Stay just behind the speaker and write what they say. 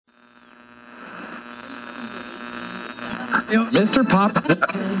Mr. Pop.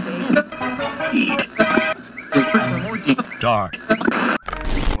 Dark.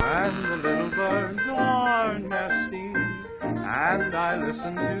 When the little birds are nesting, and I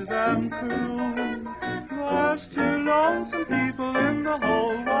listen to them croon, there's two lonesome people in the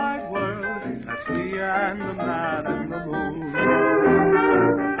whole wide world. That's me and the man in the moon.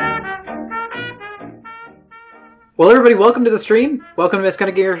 Well, everybody, welcome to the stream. Welcome to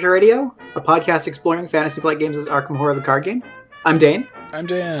Misconnect Gamers Radio, a podcast exploring Fantasy Flight Games' Arkham Horror the card game. I'm Dane. I'm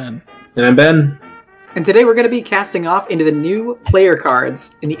Dan. And I'm Ben. And today we're going to be casting off into the new player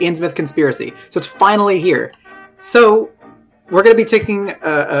cards in the Innsmouth Conspiracy. So it's finally here. So we're going to be taking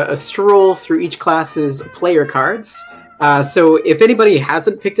a stroll through each class's player cards. So if anybody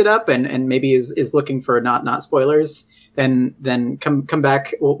hasn't picked it up and maybe is looking for not spoilers, then come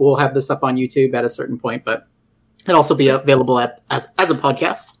back. We'll have this up on YouTube at a certain point, but it'll also be available as a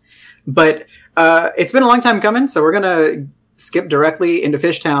podcast. But it's been a long time coming, so we're going to skip directly into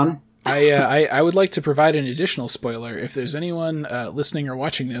Fishtown. I would like to provide an additional spoiler. If there's anyone listening or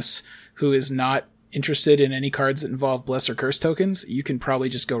watching this who is not interested in any cards that involve Bless or Curse tokens, you can probably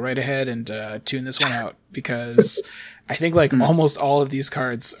just go right ahead and tune this one out, because I think almost all of these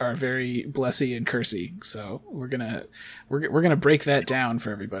cards are very blessy and cursey. So we're gonna break that down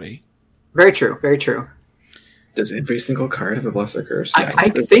for everybody. Very true. Very true. Does every single card have a Bless or Curse? I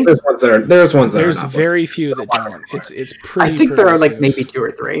think there's ones that are. There's very few that don't. It's pretty. I think there are progressive. maybe 2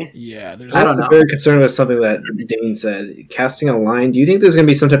 or 3. Yeah, there's. I don't know. I'm very concerned with something that Dane said. Casting a line. Do you think there's going to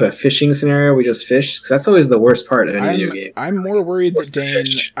be some type of fishing scenario? We just fish, because that's always the worst part of any video game. I'm more worried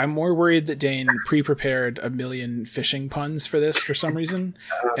that Dane pre-prepared a million fishing puns for this for some reason,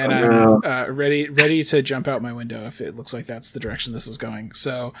 and I'm ready to jump out my window if it looks like that's the direction this is going.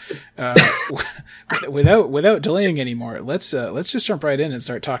 So, without delaying anymore, let's just jump right in and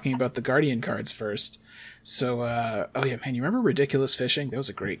start talking about the Guardian cards first. So, oh yeah, man, you remember Ridiculous Fishing? That was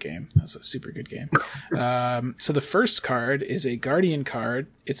a great game. That was a super good game. So the first card is a Guardian card.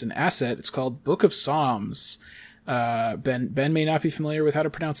 It's an asset. It's called Book of Psalms. Ben may not be familiar with how to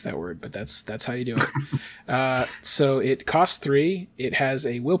pronounce that word, but that's how you do it. So it costs 3. It has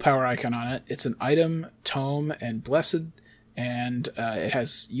a willpower icon on it. It's an item, tome, and blessed. And it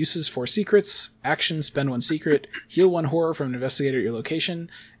has uses for secrets, action, spend 1 secret, heal 1 horror from an investigator at your location,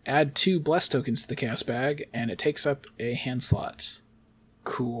 add 2 bless tokens to the cast bag, and it takes up a hand slot.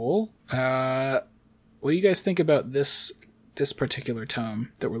 Cool. What do you guys think about this particular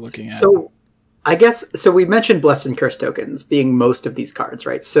tome that we're looking at? So I guess, we mentioned Blessed and Cursed tokens being most of these cards,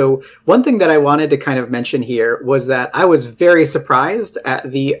 right? So one thing that I wanted to kind of mention here was that I was very surprised at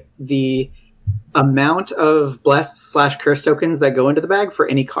the amount of blessed / cursed tokens that go into the bag for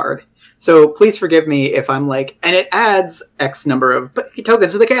any card. So please forgive me if I'm like, and it adds X number of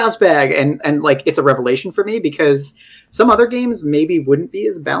tokens to the chaos bag, and like it's a revelation for me, because some other games maybe wouldn't be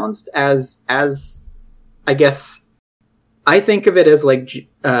as balanced as I guess I think of it as like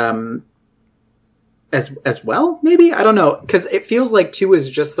as well, maybe, I don't know, because it feels like 2 is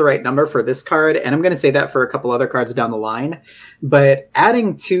just the right number for this card, and I'm going to say that for a couple other cards down the line, but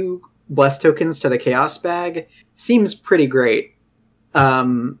adding 2 blessed tokens to the chaos bag seems pretty great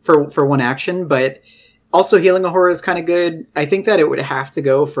for 1 action, but also healing a horror is kind of good. I think that it would have to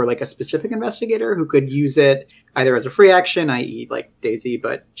go for like a specific investigator who could use it either as a free action, i.e. like Daisy,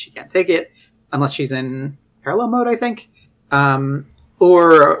 but she can't take it unless she's in parallel mode, I think.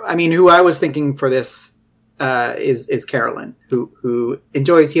 Or, I mean, who I was thinking for this is Carolyn, who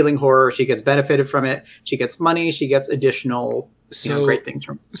enjoys healing horror. She gets benefited from it. She gets money. She gets additional great things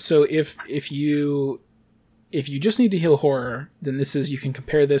from it. So if you just need to heal horror, then you can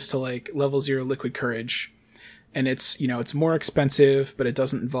compare this to like level 0 Liquid Courage, and it's more expensive, but it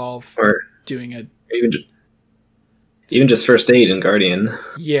doesn't involve doing it. Even just first aid in Guardian.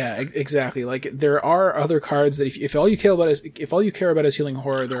 Yeah, exactly. Like there are other cards that if all you care about is healing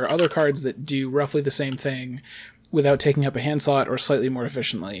horror, there are other cards that do roughly the same thing without taking up a hand slot or slightly more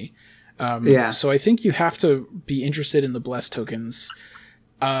efficiently. So I think you have to be interested in the blessed tokens.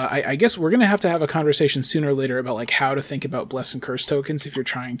 I guess we're gonna have to have a conversation sooner or later about like how to think about blessed and curse tokens if you're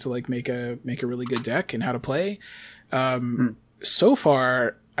trying to like make a really good deck and how to play. So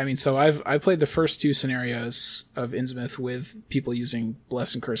far, I mean, so I've played the first 2 scenarios of Innsmouth with people using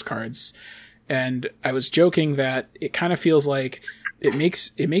blessed and curse cards, and I was joking that it kind of feels like it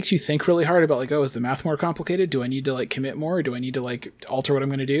makes you think really hard about like, oh, is the math more complicated? Do I need to like commit more? Or do I need to like alter what I'm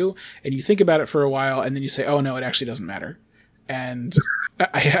going to do? And you think about it for a while, and then you say, oh no, it actually doesn't matter. And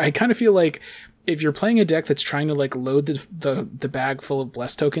I kind of feel like if you're playing a deck that's trying to like load the bag full of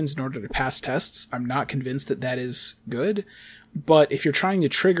blessed tokens in order to pass tests, I'm not convinced that is good. But if you're trying to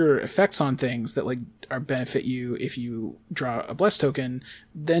trigger effects on things that like are benefit you if you draw a blessed token,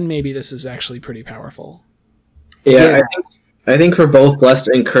 then maybe this is actually pretty powerful. Yeah, I think for both blessed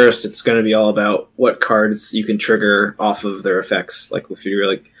and cursed, it's going to be all about what cards you can trigger off of their effects. Like if you're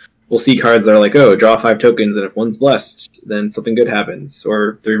like, we'll see cards that are like, oh, draw 5 tokens, and if one's blessed, then something good happens,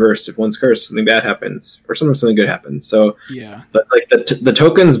 or the reverse, if one's cursed, something bad happens, or sometimes something good happens. So yeah, but like the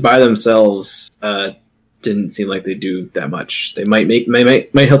tokens by themselves didn't seem like they do that much. They might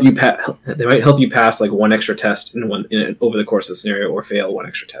help you they might help you pass like one extra test over the course of the scenario, or fail one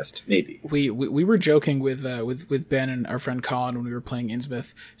extra test maybe. We were joking with Ben and our friend Colin when we were playing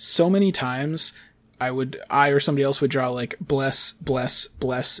Innsmouth. So many times I or somebody else would draw like bless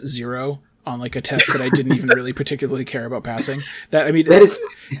 0 on like a test that I didn't even really particularly care about passing.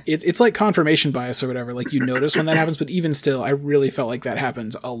 It's like confirmation bias or whatever. Like you notice when that happens, but even still, I really felt like that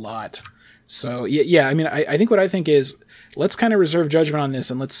happens a lot. So yeah, I mean, I think what I think is let's kind of reserve judgment on this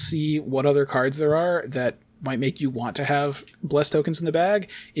and let's see what other cards there are that might make you want to have blessed tokens in the bag.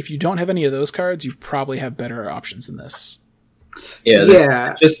 If you don't have any of those cards, you probably have better options than this. Yeah.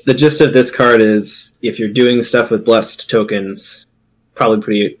 The gist of this card is if you're doing stuff with blessed tokens,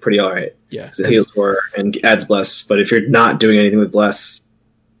 probably pretty all right. Yeah. It heals 4 and adds bless. But if you're not doing anything with bless,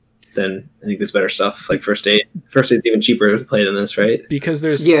 then I think there's better stuff like first aid. First aid's even cheaper to play than this, right? Because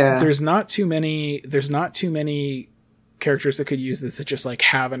there's not too many characters that could use this that just like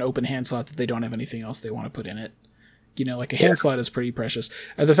have an open hand slot that they don't have anything else they want to put in it. You know, like a hand slot is pretty precious.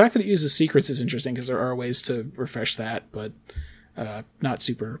 The fact that it uses secrets is interesting because there are ways to refresh that, but not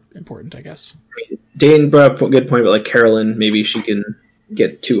super important, I guess. Dane brought up a good point about like Carolyn. Maybe she can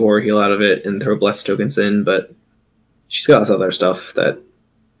get 2 horror heal out of it and throw blessed tokens in, but she's got lots of other stuff that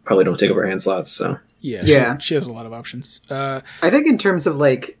probably don't take over hand slots. So yeah, she has a lot of options. I think in terms of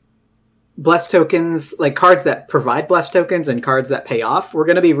like blessed tokens, like cards that provide blessed tokens and cards that pay off, we're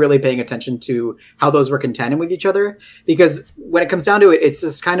going to be really paying attention to how those work in tandem with each other, because when it comes down to it, it's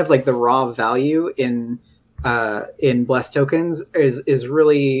just kind of like the raw value in blessed tokens is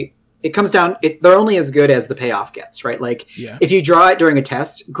really, it comes down, they're only as good as the payoff gets, right? Like if you draw it during a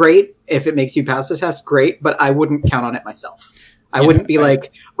test, great. If it makes you pass the test, great, but I wouldn't count on it myself. I wouldn't be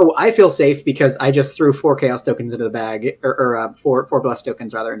like, oh, I feel safe because I just threw 4 chaos tokens into the bag, or 4 blessed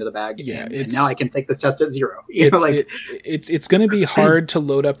tokens rather into the bag. Yeah, and now I can take this test at 0. It's going to be hard to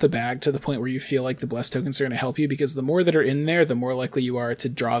load up the bag to the point where you feel like the blessed tokens are going to help you, because the more that are in there, the more likely you are to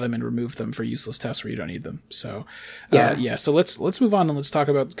draw them and remove them for useless tests where you don't need them. So So let's move on and let's talk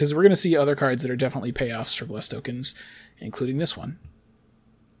about, because we're going to see other cards that are definitely payoffs for blessed tokens, including this one.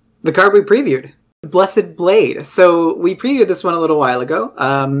 The card we previewed. Blessed Blade. So we previewed this one a little while ago.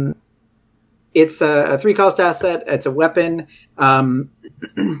 It's a 3-cost asset. It's a weapon,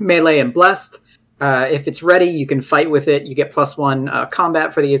 melee and blessed. If it's ready, you can fight with it. You get +1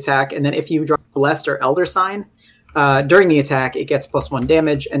 combat for the attack. And then if you draw blessed or elder sign during the attack, it gets +1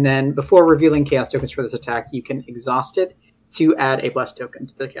 damage. And then before revealing chaos tokens for this attack, you can exhaust it to add a blessed token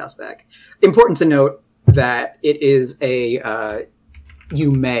to the chaos bag. Important to note that it is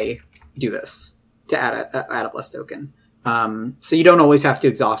you may do this to add a blessed token. So you don't always have to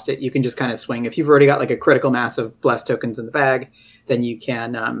exhaust it. You can just kind of swing. If you've already got like a critical mass of blessed tokens in the bag, then you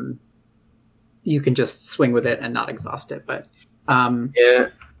can just swing with it and not exhaust it. But I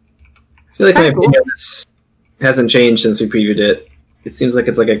feel like my opinion on this hasn't changed since we previewed it. It seems like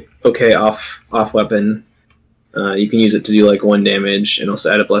it's like a okay off weapon. You can use it to do like 1 damage and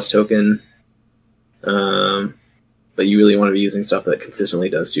also add a blessed token. But you really want to be using stuff that consistently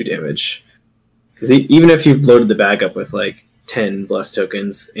does 2 damage. Because even if you've loaded the bag up with like 10 blessed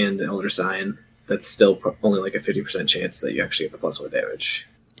tokens and the Elder Sign, that's still only like a 50% chance that you actually get the +1 damage.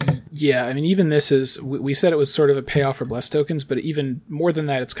 Yeah, I mean, even this is, we said it was sort of a payoff for blessed tokens, but even more than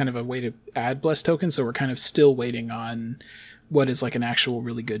that, it's kind of a way to add blessed tokens, so we're kind of still waiting on what is like an actual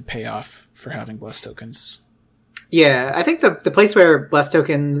really good payoff for having blessed tokens. Yeah, I think the place where blessed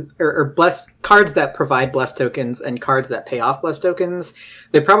tokens or blessed cards that provide blessed tokens and cards that pay off blessed tokens,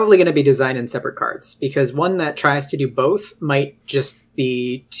 they're probably going to be designed in separate cards, because one that tries to do both might just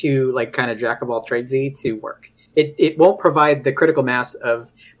be too like kind of jack of all tradesy to work. It won't provide the critical mass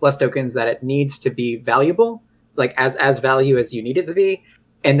of blessed tokens that it needs to be valuable, like as value as you need it to be,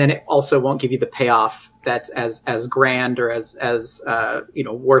 and then it also won't give you the payoff that's as grand or as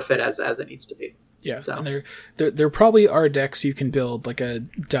worth it as it needs to be. Yeah, so. And there probably are decks you can build, like a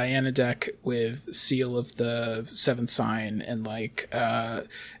Diana deck with Seal of the Seventh Sign and like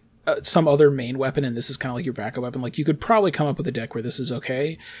some other main weapon, and this is kind of like your backup weapon. Like you could probably come up with a deck where this is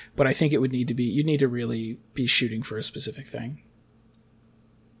okay, but I think it would need to be, you'd need to really be shooting for a specific thing.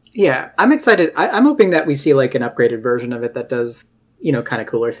 Yeah, I'm excited. I'm hoping that we see like an upgraded version of it that does, kind of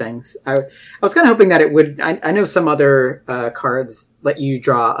cooler things. I was kind of hoping that it would. I know some other cards let you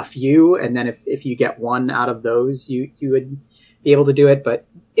draw a few, and then if you get one out of those, you would be able to do it. But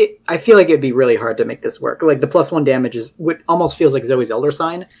I feel like it'd be really hard to make this work. Like the +1 damage almost feels like Zoe's Elder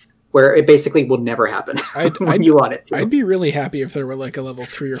Sign, where it basically will never happen when you want it to. I'd be really happy if there were like a level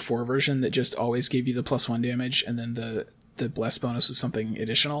 3 or 4 version that just always gave you the +1 damage, and then the bless bonus was something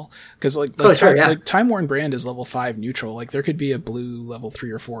additional. Because like Time Worn Brand is level 5 neutral. Like there could be a blue level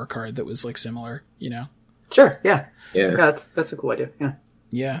 3 or 4 card that was like similar. Sure. Yeah. That's a cool idea.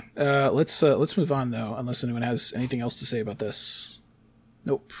 Yeah. Let's move on though, unless anyone has anything else to say about this.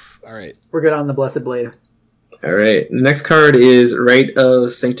 Nope. All right. We're good on the Blessed Blade. All right. The next card is Rite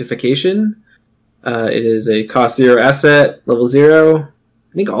of Sanctification. It is a cost 0 asset, level 0.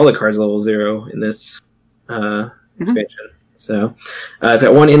 I think all the cards are level 0 in this expansion. So it's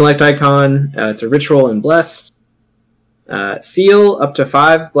got 1 intellect icon. It's a ritual and blessed. Seal up to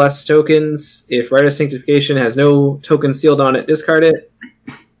 5 blessed tokens. If Rite of Sanctification has no token sealed on it, discard it.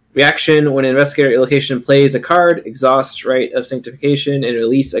 Reaction: when an investigator at your location plays a card, exhaust Rite of Sanctification and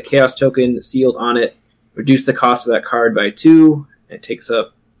release a chaos token sealed on it. Reduce the cost of that card by 2. It takes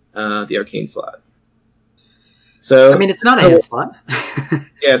up the arcane slot. So I mean, it's not a hand slot.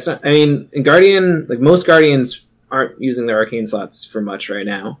 Yeah, it's not. I mean, in Guardian, like most Guardians aren't using their arcane slots for much right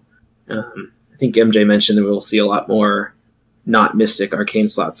now. I think MJ mentioned that we'll see a lot more not Mystic arcane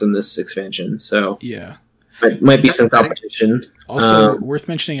slots in this expansion. So yeah, it might be some competition. Also, worth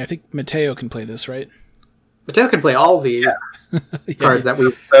mentioning, I think Mateo can play this, right? Mateo can play all the cards that we.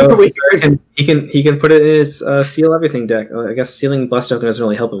 So he can put it in his seal everything deck. I guess sealing blessed token doesn't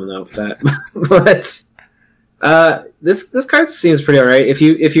really help him though with that. But this card seems pretty alright. If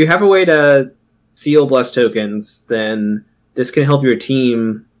you have a way to seal blessed tokens, then this can help your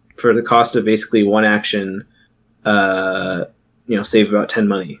team for the cost of basically 1 action. Save about 10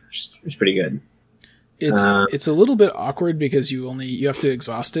 money, which is pretty good. It's a little bit awkward because you have to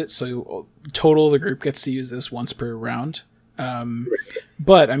exhaust it, so total the group gets to use this once per round.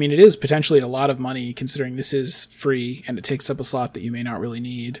 But I mean, it is potentially a lot of money considering this is free and it takes up a slot that you may not really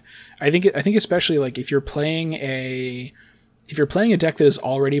need. I think especially like if you're playing a deck that is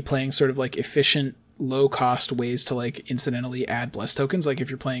already playing sort of like efficient, low cost ways to like incidentally add blessed tokens, like if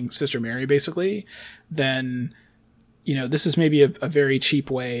you're playing Sister Mary basically, then this is maybe a very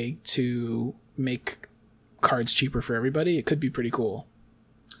cheap way to make cards cheaper for everybody. It could be pretty cool.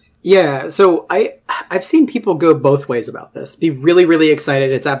 Yeah, so I've seen people go both ways about this. Be really, really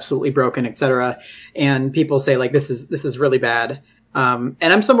excited, it's absolutely broken, etc. And people say like this is really bad. And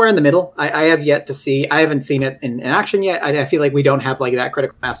I'm somewhere in the middle. I have yet to see. I haven't seen it in action yet. I feel like we don't have like that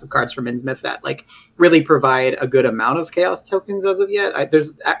critical mass of cards from Innsmouth that like really provide a good amount of chaos tokens as of yet.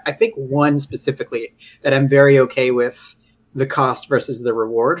 I think one specifically that I'm very okay with the cost versus the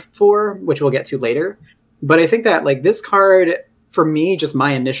reward for, which we'll get to later. But I think that like this card, for me, just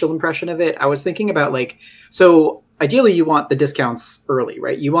my initial impression of it, I was thinking about like, so ideally you want the discounts early,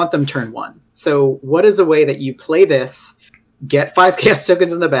 right? You want them turn 1. So what is a way that you play this, get 5 chaos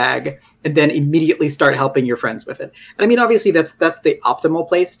tokens in the bag, and then immediately start helping your friends with it? And I mean, obviously that's the optimal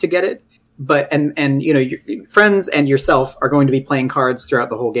place to get it. But, and your friends and yourself are going to be playing cards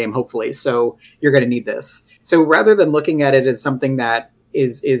throughout the whole game, hopefully. So you're going to need this. So rather than looking at it as something that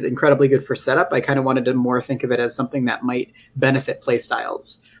is incredibly good for setup, I kind of wanted to more think of it as something that might benefit play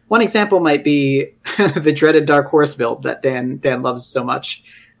styles. One example might be the dreaded Dark Horse build that Dan loves so much,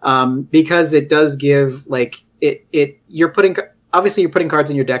 because it does give like you're putting cards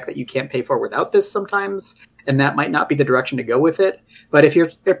in your deck that you can't pay for without this sometimes, and that might not be the direction to go with it. But if you're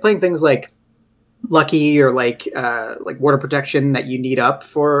playing things like Lucky or like Water Protection that you need up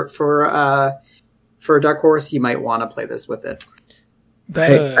for Dark Horse, you might want to play this with it.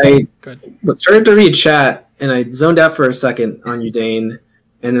 I started to read chat and I zoned out for a second on you, Dane,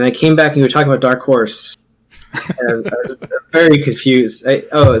 and then I came back and you were talking about Dark Horse. And I was very confused.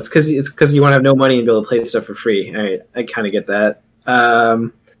 It's because you want to have no money and be able to play stuff for free. All right, I kind of get that.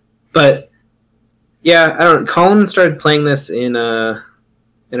 But yeah, I don't know. Colin started playing this in our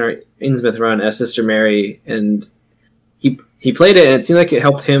Innsmouth run as Sister Mary, and he played it, and it seemed like it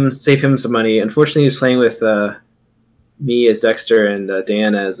helped him save him some money. Unfortunately, he was playing with me as Dexter and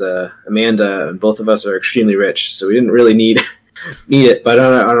Dan as Amanda, and both of us are extremely rich, so we didn't really need it. But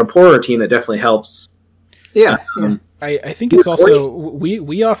on a poorer team, that definitely helps. Yeah. I think it's also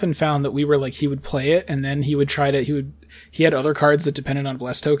we often found that we were like, he would play it and then he would he had other cards that depended on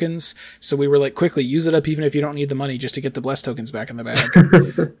bless tokens, so we were like, quickly use it up even if you don't need the money, just to get the bless tokens back in the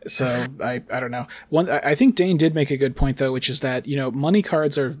bag. So I don't know. I think Dane did make a good point though, which is that, you know, money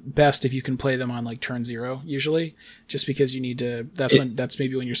cards are best if you can play them on like turn 0 usually, just because you need to. That's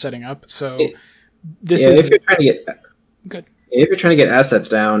maybe when you're setting up. So this is if you're trying to get good. If you're trying to get assets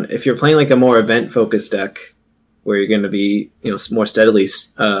down, if you're playing like a more event focused deck, where you're going to be, you know, more steadily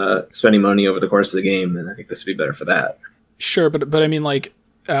spending money over the course of the game, and I think this would be better for that. Sure, but I mean, like,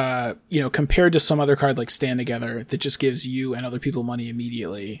 you know, compared to some other card like Stand Together that just gives you and other people money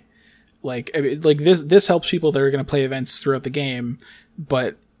immediately, like this helps people that are going to play events throughout the game,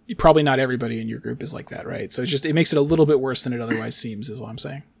 but probably not everybody in your group is like that, right? So it makes it a little bit worse than it otherwise seems, is all I'm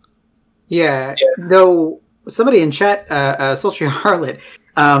saying. Yeah. Though somebody in chat, Sultry Harlot,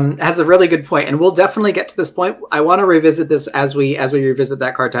 has a really good point, and we'll definitely get to this point. I want to revisit this as we revisit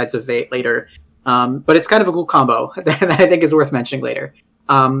that card Tides of Fate later. But it's kind of a cool combo that I think is worth mentioning later.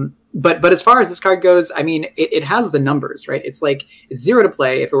 But as far as this card goes, I mean, it has the numbers, right? It's like it's 0 to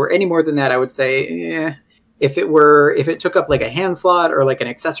play. If it were any more than that, I would say, if it took up like a hand slot or like an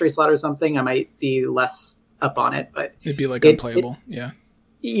accessory slot or something, I might be less up on it. But it'd be like unplayable, yeah.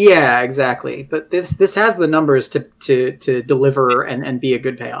 Yeah, exactly. But this has the numbers to deliver and be a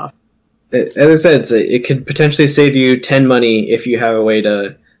good payoff. As I said, it could potentially save you 10 money if you have a way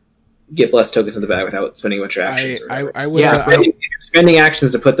to get blessed tokens in the bag without spending a bunch of actions. Spending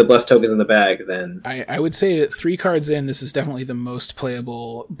actions to put the blessed tokens in the bag, then I would say that 3 cards in, this is definitely the most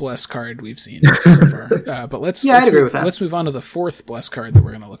playable blessed card we've seen so far. But let's move on to the 4th blessed card that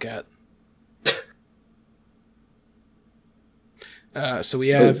we're going to look at. So we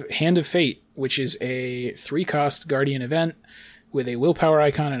have Hand of Fate, which is a 3-cost Guardian event with a willpower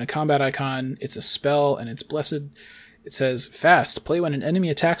icon and a combat icon. It's a spell and it's blessed. It says, fast, play when an enemy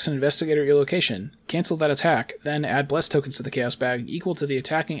attacks an investigator at your location. Cancel that attack, then add blessed tokens to the chaos bag equal to the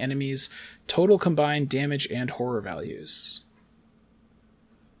attacking enemy's total combined damage and horror values.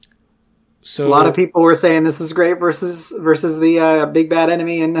 So a lot of people were saying this is great versus the big bad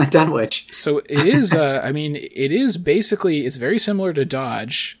enemy in Dunwich. So it is. I mean, it is basically. It's very similar to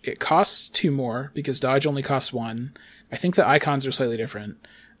Dodge. It costs 2 more because Dodge only costs 1. I think the icons are slightly different.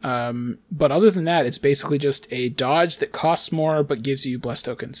 But other than that, it's basically just a Dodge that costs more but gives you blessed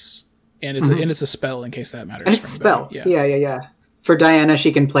tokens, and it's a spell in case that matters. And it's a spell. Yeah. For Diana,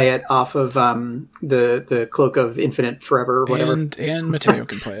 she can play it off of the Cloak of Infinite Forever or whatever. And Mateo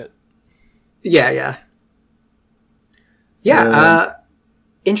can play it. Yeah.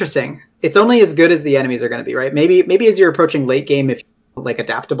 Interesting. It's only as good as the enemies are going to be, right? Maybe as you're approaching late game, if you're like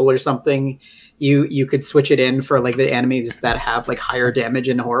adaptable or something, you could switch it in for like the enemies that have like higher damage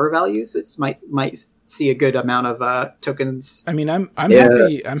and horror values. It might see a good amount of tokens. I mean, I'm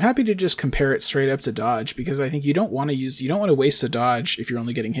happy to just compare it straight up to Dodge, because I think you don't want to waste a Dodge if you're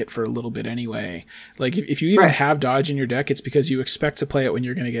only getting hit for a little bit anyway. Like if you even have Dodge in your deck, it's because you expect to play it when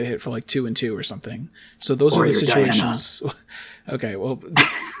you're going to get hit for like 2 and 2 or something. So those are the situations. Okay, well,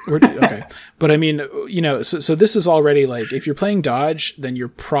 okay, but I mean, you know, so this is already like, if you're playing Dodge, then you're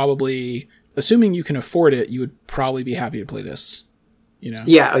probably, assuming you can afford it, you would probably be happy to play this. You know?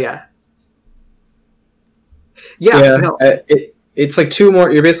 Yeah. Oh yeah. It's like 2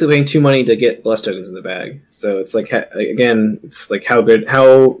 more. You're basically paying 2 money to get blessed tokens in the bag. So it's like, again, it's like how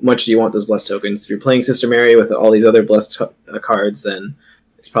much do you want those blessed tokens? If you're playing Sister Mary with all these other blessed cards, then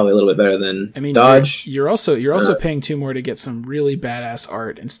it's probably a little bit better than Dodge. You're also paying 2 more to get some really badass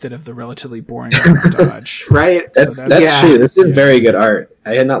art instead of the relatively boring art of Dodge. Right. That's true. This is very good art.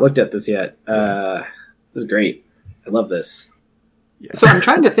 I had not looked at this yet. This is great. I love this. Yeah. So I'm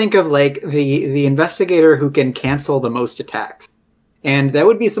trying to think of like the investigator who can cancel the most attacks. And that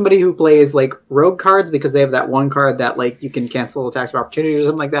would be somebody who plays like rogue cards, because they have that one card that like you can cancel attacks of opportunity or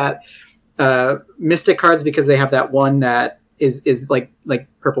something like that. Mystic cards, because they have that one that is like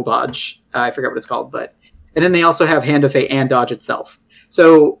purple Dodge. I forget what it's called, and then they also have Hand of Fate and Dodge itself.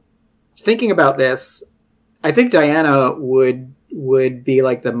 So thinking about this, I think Diana would be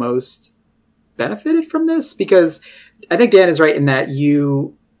like the most benefited from this, because I think Dan is right in that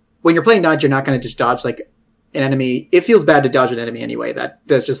when you're playing Dodge, you're not going to just dodge like an enemy. It feels bad to dodge an enemy anyway that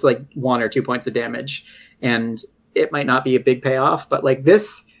does just like 1 or 2 points of damage, and it might not be a big payoff. But like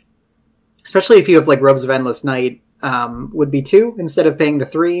this, especially if you have like Robes of Endless Night, would be 2 instead of paying the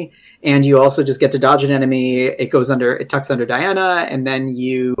 3, and you also just get to dodge an enemy. It tucks under Diana, and then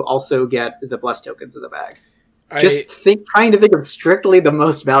you also get the blessed tokens in the bag. Trying to think of strictly the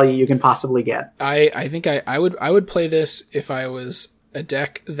most value you can possibly get. I think I would play this if I was a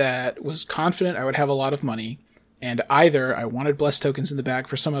deck that was confident I would have a lot of money, and either I wanted blessed tokens in the bag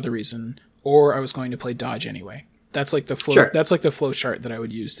for some other reason, or I was going to play dodge anyway. That's like the flow. Sure. That's like the flow chart that I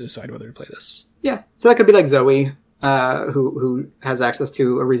would use to decide whether to play this. Yeah, so that could be like Zoe, who has access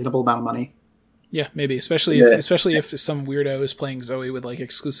to a reasonable amount of money. Yeah, maybe, especially if some weirdo is playing Zoe with like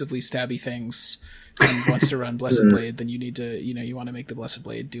exclusively stabby things and wants to run Blessed Blade, then you need to, you want to make the Blessed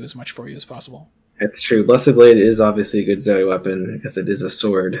Blade do as much for you as possible. It's true. Blessed Blade is obviously a good Zoe weapon because it is a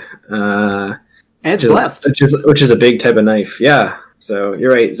sword. And it's blessed. Which is a big type of knife. Yeah. So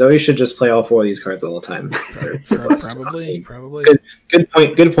you're right. Zoe should just play all 4 of these cards all the time. Probably.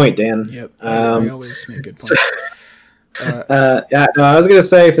 Good point, Dan. Yep. I always make good points. I was gonna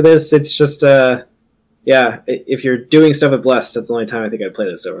say for this, it's just if you're doing stuff with blessed, that's the only time I think I'd play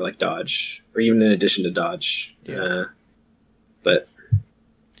this over like dodge, or even in addition to dodge. Yeah. But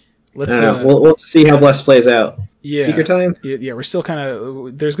let's we'll see how blessed plays out. Yeah. Secret time. Yeah, we're still kind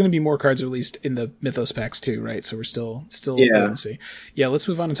of. There's going to be more cards released in the Mythos packs too, right? So we're still waiting to see. Yeah, let's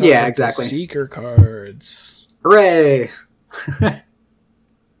move on and talk about the Seeker cards. Hooray!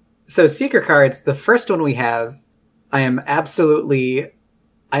 So Seeker cards. The first one we have. I have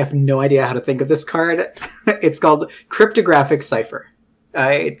no idea how to think of this card. It's called Cryptographic Cipher.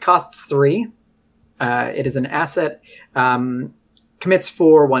 It costs 3. It is an asset. Commits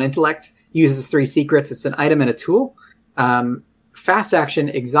 4, 1 intellect. Uses 3 secrets. It's an item and a tool. Fast action,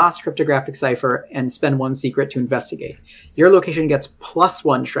 exhaust Cryptographic Cipher, and spend 1 secret to investigate. Your location gets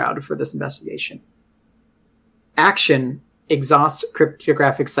 +1 shroud for this investigation. Action, exhaust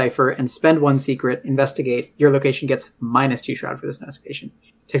Cryptographic Cipher and spend 1 secret, investigate. Your location gets -2 shroud for this investigation.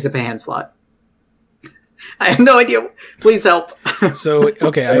 Takes up a hand slot. I have no idea. Please help. So,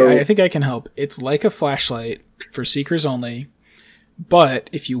 okay, I think I can help. It's like a flashlight for Seekers only, but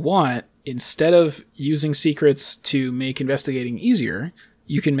if you want, instead of using secrets to make investigating easier,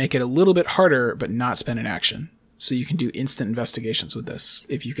 you can make it a little bit harder, but not spend an action. So you can do instant investigations with this,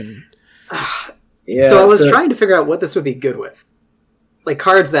 if you can... Yeah, so I was trying to figure out what this would be good with. Like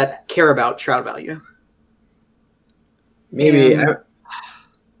cards that care about shroud value. Maybe.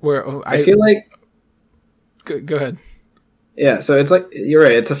 I feel like... Go ahead. Yeah, so it's like... You're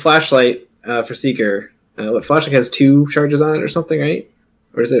right, it's a flashlight for Seeker. Flashlight has 2 charges on it or something, right?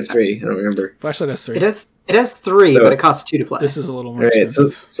 Or is it 3? I don't remember. Flashlight has 3. It has 3, but it costs 2 to play. This is a little more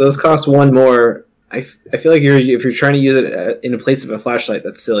expensive. So this costs 1 more... I feel like if you're trying to use it in place of a flashlight,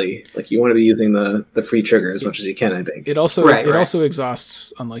 that's silly. Like you want to be using the free trigger as much as you can. I think it also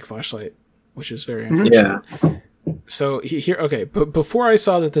exhausts, unlike flashlight, which is very unfortunate. Yeah. So here, okay. But before I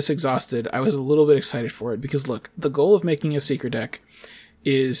saw that this exhausted, I was a little bit excited for it because look, the goal of making a secret deck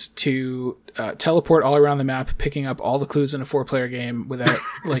is to teleport all around the map, picking up all the clues in a 4-player game without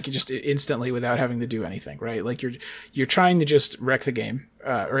like just instantly without having to do anything, right? Like you're trying to just wreck the game,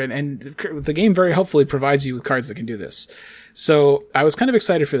 and the game very helpfully provides you with cards that can do this. So I was kind of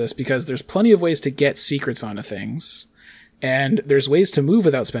excited for this because there's plenty of ways to get secrets onto things, and there's ways to move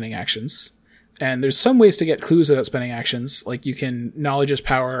without spending actions. And there's some ways to get clues without spending actions. Like you can knowledge as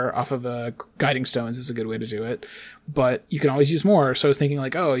power off of guiding stones is a good way to do it. But you can always use more. So I was thinking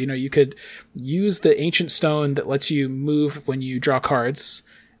like, you could use the ancient stone that lets you move when you draw cards.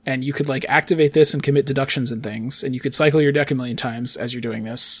 And you could like activate this and commit deductions and things. And you could cycle your deck a million times as you're doing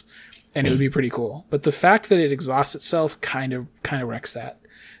this. And it would be pretty cool. But the fact that it exhausts itself kind of wrecks that.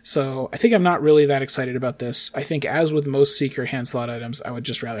 So I think I'm not really that excited about this. I think as with most Seeker hand slot items, I would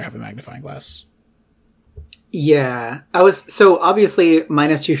just rather have a magnifying glass. Yeah, so obviously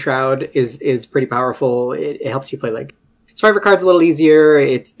 -2 shroud is pretty powerful. It helps you play like survivor cards a little easier.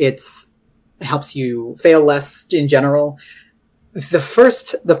 It's helps you fail less in general. The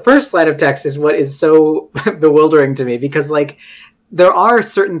first slide of text is what is so bewildering to me because like there are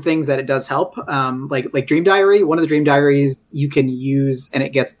certain things that it does help. Like Dream Diary. One of the Dream Diaries you can use and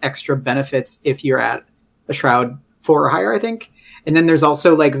it gets extra benefits if you're at a shroud 4 or higher, I think. And then there's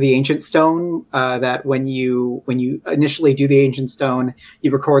also like the Ancient Stone that when you initially do the Ancient Stone, you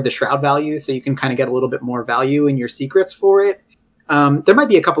record the shroud value, so you can kind of get a little bit more value in your secrets for it. There might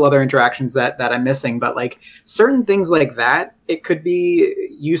be a couple other interactions that I'm missing, but like certain things like that, it could be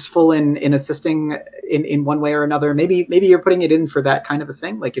useful in assisting in one way or another. Maybe you're putting it in for that kind of a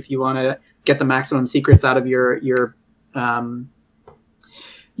thing. Like if you want to get the maximum secrets out of your Ancient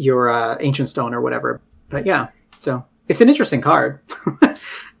Stone or whatever. But yeah, so. It's an interesting card.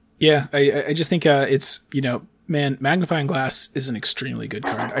 Yeah, I just think it's, man, Magnifying Glass is an extremely good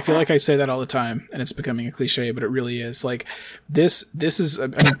card. I feel like I say that all the time, and it's becoming a cliche, but it really is. Like, this is, I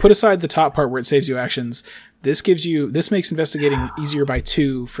mean, put aside the top part where it saves you actions, this makes investigating easier by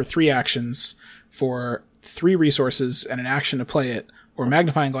 2 for 3 actions, for 3 resources, and an action to play it, or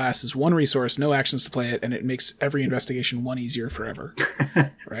Magnifying Glass is 1 resource, no actions to play it, and it makes every investigation 1 easier forever.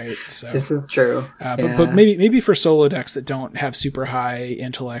 Right? So This is true. but maybe for solo decks that don't have super high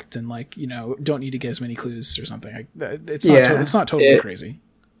intellect and like, you know, don't need to get as many clues or something. It's not totally crazy.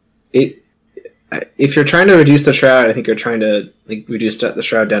 If you're trying to reduce the shroud, I think you're trying to like reduce the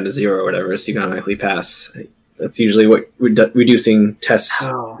shroud down to 0 or whatever, so you can automatically pass. That's usually what reducing tests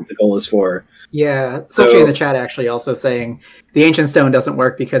the goal is for. Yeah, Sultry in the chat actually also saying the Ancient Stone doesn't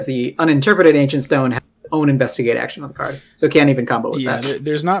work because the uninterpreted Ancient Stone has its own investigate action on the card, so it can't even combo with that. Yeah,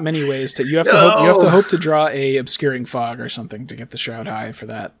 there's not many ways to. You have to hope to draw a obscuring fog or something to get the shroud high for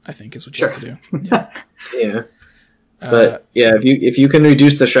that. I think is what you have to do. Yeah. Yeah. But if you can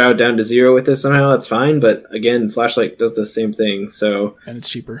reduce the shroud down to 0 with this somehow, that's fine. But again, Flashlight does the same thing. So and it's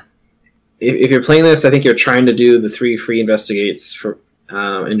cheaper. If you're playing this, I think you're trying to do the 3 free investigates for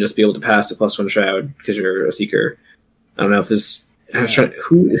and just be able to pass a +1 shroud because you're a seeker. I don't know if this.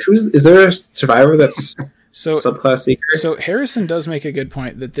 Is there a survivor that's subclass seeker? So Harrison does make a good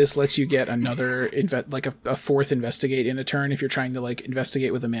point that this lets you get another a 4th investigate in a turn if you're trying to like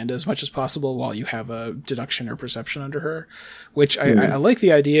investigate with Amanda as much as possible while you have a deduction or perception under her, which I like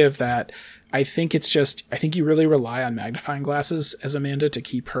the idea of that. I think you really rely on magnifying glasses as Amanda to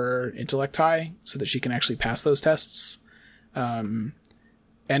keep her intellect high so that she can actually pass those tests.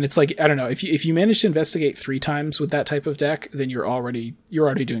 And it's like, I don't know, if you manage to investigate 3 times with that type of deck, then you're already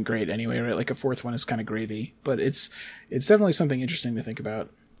doing great anyway, right? Like a 4th one is kind of gravy, but it's definitely something interesting to think about.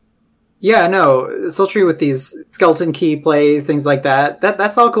 Yeah, no, Sultry with these skeleton key play, things like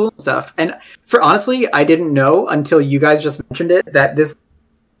that's all cool stuff. And for honestly, I didn't know until you guys just mentioned it that this,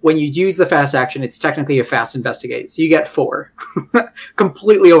 when you use the fast action, it's technically a fast investigate. So you get 4.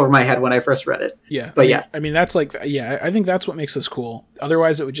 Completely over my head when I first read it. Yeah. But yeah. I mean, that's like, I think that's what makes this cool.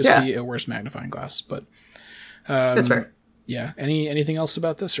 Otherwise, it would just be a worse magnifying glass. But that's fair. Yeah. Anything else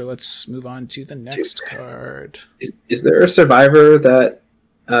about this? Or let's move on to the next card. Is there a survivor that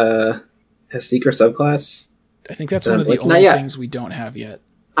has Seeker subclass? I think that's one of the only things we don't have yet.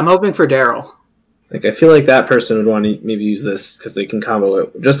 I'm hoping for Daryl. Like, I feel like that person would want to maybe use this because they can combo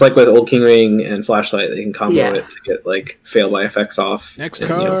it. Just like with Old King Ring and Flashlight, they can combo it to get, like, fail by effects off. Next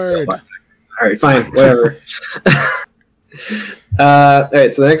card. All right, fine, whatever. All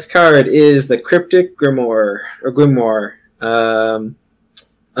right, so the next card is the Cryptic Grimoire, or Grimoire.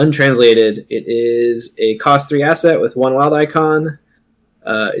 Untranslated. It is a cost 3 asset with 1 wild icon.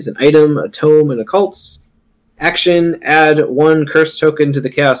 Is an item, a tome, and a cult. Action, add 1 curse token to the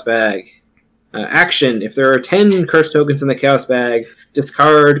Chaos Bag. Action, if there are 10 curse tokens in the Chaos Bag,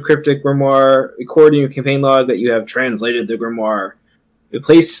 discard Cryptic Grimoire, record in your campaign log that you have translated the Grimoire.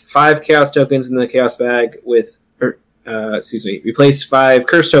 Replace 5 Chaos tokens in the Chaos Bag with, replace 5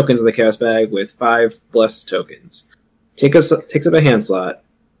 curse tokens in the Chaos Bag with 5 blessed tokens. Takes up a hand slot.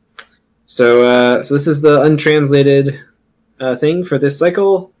 So this is the untranslated thing for this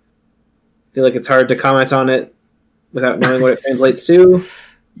cycle. I feel like it's hard to comment on it without knowing what it translates to.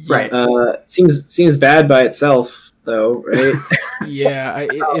 Right. Seems bad by itself, though, right? Yeah,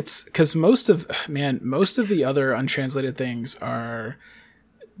 it's because most of the other untranslated things are,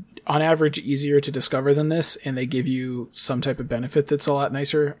 on average, easier to discover than this, and they give you some type of benefit that's a lot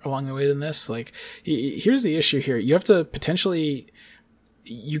nicer along the way than this. Like, here's the issue here: you have to potentially.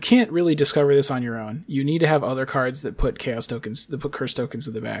 You can't really discover this on your own. You need to have other cards that put chaos tokens, that put curse tokens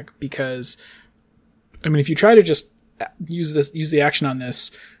in the bag. Because, I mean, if you try to just use the action on this,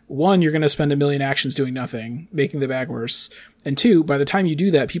 1, you're going to spend 1 million actions doing nothing, making the bag worse. And 2, by the time you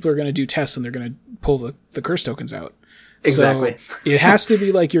do that, people are going to do tests and they're going to pull the curse tokens out. Exactly. So it has to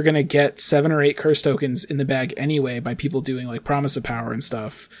be like you're going to get 7 or 8 curse tokens in the bag anyway by people doing like Promise of Power and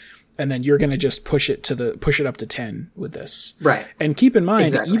stuff. And then you're going to just push it up to 10 with this. Right. And keep in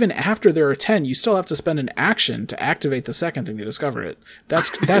mind, even after there are 10, you still have to spend an action to activate the second thing to discover it. That's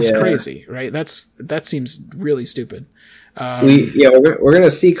crazy, right? That seems really stupid. We're going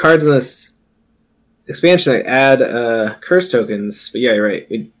to see cards in this expansion that add curse tokens. But yeah, you're right.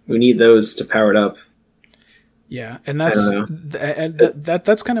 We need those to power it up. Yeah, and that's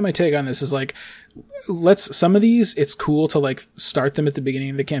kind of my take on this is like, some of these, it's cool to like start them at the beginning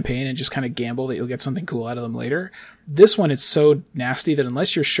of the campaign and just kind of gamble that you'll get something cool out of them later. This one, it's so nasty that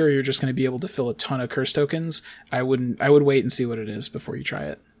unless you're sure you're just going to be able to fill a ton of curse tokens, I would wait and see what it is before you try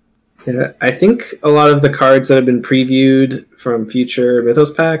it. Yeah, I think a lot of the cards that have been previewed from future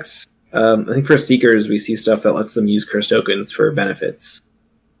Mythos packs, I think for Seekers, we see stuff that lets them use curse tokens for benefits.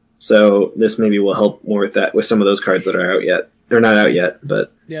 So this maybe will help more with that, with some of those cards that are out yet. They're not out yet,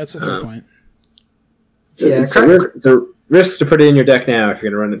 but yeah, it's a fair point. It's a risks to put it in your deck now if you're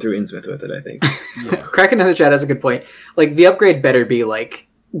going to run it through Innsmouth with it, I think. Kraken in the chat has a good point. Like, the upgrade better be like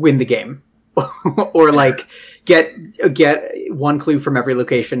win the game, or like get one clue from every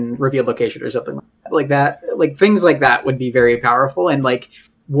location, revealed location, or something like that. Like, things like that would be very powerful and like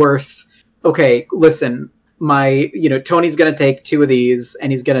worth. Okay, listen, Tony's gonna take 2 of these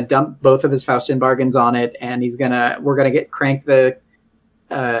and he's gonna dump both of his Faustian bargains on it, and we're gonna crank the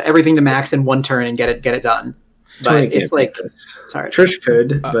everything to max in one turn and get it done. But it's like, sorry, Trish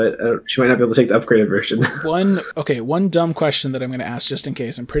could, but she might not be able to take the upgraded version. One dumb question that I'm going to ask just in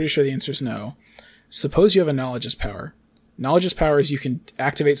case. I'm pretty sure the answer is no. Suppose you have a Knowledge's Power. Knowledge's Power is you can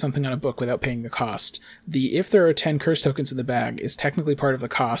activate something on a book without paying the cost. The if there are 10 curse tokens in the bag is technically part of the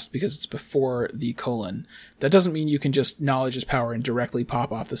cost because it's before the colon. That doesn't mean you can just Knowledge's Power and directly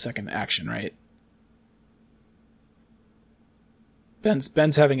pop off the second action, right?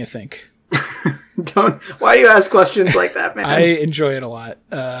 Ben's having a think. Why do you ask questions like that, man? I enjoy it a lot.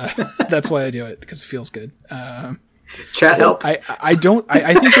 That's why I do it, because it feels good. Chat help. I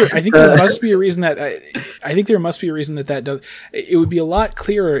think there must be a reason that does. It would be a lot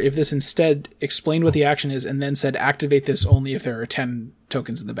clearer if this instead explained what the action is and then said activate this only if there are 10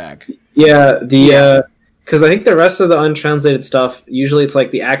 tokens in the bag. Yeah, because I think the rest of the untranslated stuff, usually it's like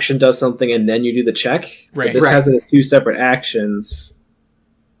the action does something and then you do the check. Right. But this has it as 2 separate actions.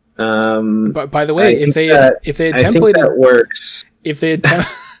 But by the way, if they had templated that works. If they had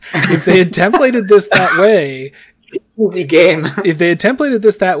templated this that way, easy game. If they had templated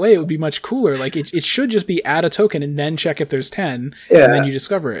this that way, it would be much cooler. Like it should just be add a token and then check if there's 10, and then you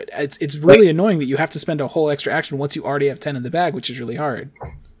discover it. It's really annoying that you have to spend a whole extra action once you already have 10 in the bag, which is really hard.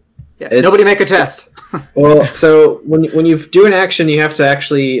 Yeah, nobody make a test. Well, so when you do an action, you have to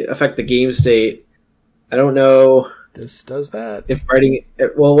actually affect the game state. I don't know. This does that.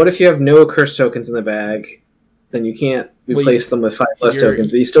 What if you have no curse tokens in the bag? Then you can't replace them with 5 less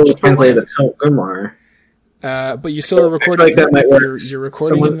tokens, but you still translate the Grimoire. But you still are recording. Like that might work. You're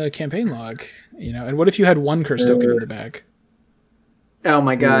recording in the campaign log, And what if you had 1 curse token in the bag? Oh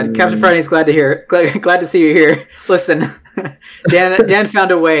my God, Captain Friday's glad to see you here. Listen, Dan found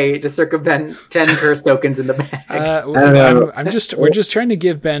a way to circumvent 10 curse tokens in the bag. We're just trying to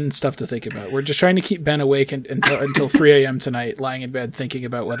give Ben stuff to think about. We're just trying to keep Ben awake until 3 a.m. tonight, lying in bed thinking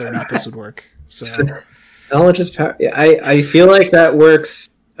about whether or not this would work. So, knowledge is power. Yeah, I feel like that works.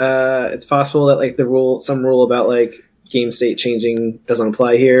 It's possible that like some rule about like game state changing doesn't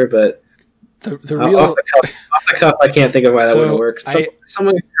apply here, but. The real off the cuff, I can't think of why that wouldn't work.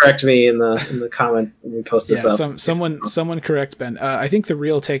 Someone correct me in the comments when we post this up. Someone correct Ben. I think the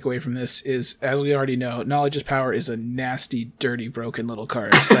real takeaway from this is, as we already know, Knowledge's Power is a nasty, dirty, broken little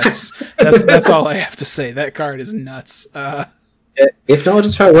card. That's all I have to say. That card is nuts. If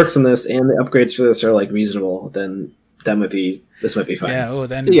Knowledge's Power works in this and the upgrades for this are like reasonable, then this might be fine. Yeah. Oh,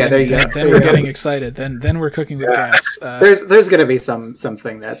 then there you go. Then we're getting excited. Then we're cooking with gas. There's gonna be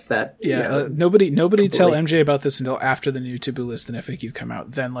something that. Nobody tell MJ about this until after the new to-do list and FAQ come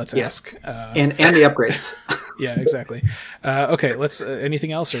out. Then let's ask. And the upgrades. Yeah, exactly. Okay. Let's.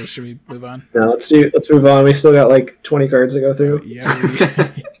 Anything else, or should we move on? No, let's move on. We still got like 20 cards to go through.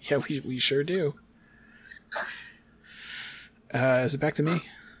 We sure do. Is it back to me?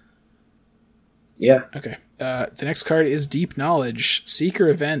 Yeah. Okay. The next card is Deep Knowledge. Seeker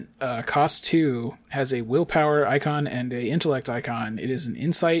event, cost 2, has a willpower icon and a intellect icon. It is an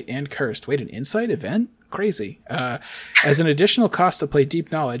insight and cursed. Wait, an insight event? Crazy. As an additional cost to play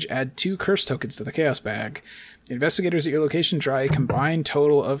Deep Knowledge, add 2 curse tokens to the Chaos bag. Investigators at your location draw a combined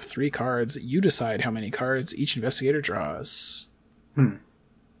total of 3 cards. You decide how many cards each investigator draws.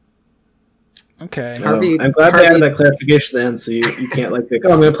 Okay. I'm glad they added that clarification then, so you can't like I'm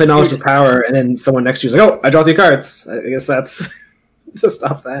going to play Knowledge of Power, and then someone next to you is like, oh, I draw 3 cards. I guess that's to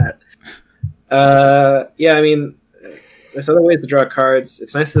stop that. I mean, there's other ways to draw cards.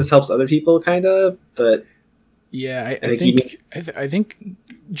 It's nice that this helps other people, kind of, but yeah, I think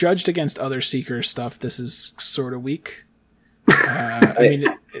judged against other Seeker stuff, this is sort of weak.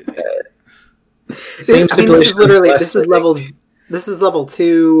 Same situation. This is level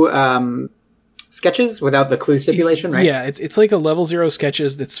 2. Sketches without the clue stipulation, right? Yeah, it's like a level 0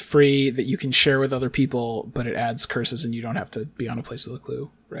 sketches that's free that you can share with other people, but it adds curses and you don't have to be on a place with a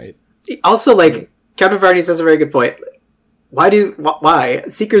clue, right? Also, like Captain Varney says a very good point. Why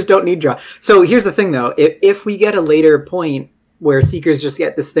Seekers don't need draw? So here's the thing, though: if we get a later point where Seekers just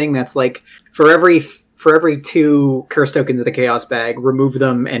get this thing that's like for every 2 curse tokens in the Chaos bag, remove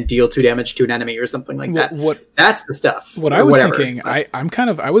them and deal 2 damage to an enemy or something like that. That's the stuff. What I was thinking,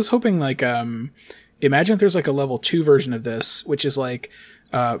 I was hoping like, imagine if there's like a level 2 version of this, which is like,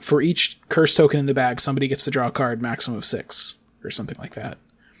 For each curse token in the bag, somebody gets to draw a card, maximum of 6 or something like that.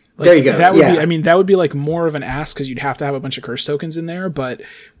 Like, there you go. That would be, I mean, that would be like more of an ask because you'd have to have a bunch of curse tokens in there, but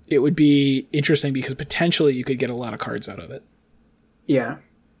it would be interesting because potentially you could get a lot of cards out of it. Yeah.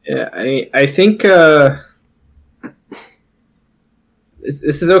 Yeah, I think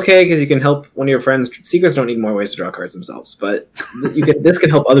this is okay because you can help one of your friends. Seekers don't need more ways to draw cards themselves, but this can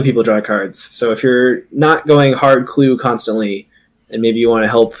help other people draw cards. So if you're not going hard clue constantly, and maybe you want to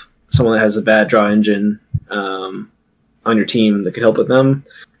help someone that has a bad draw engine on your team that could help with them.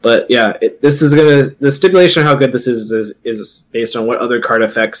 But yeah, the stipulation of how good this is based on what other card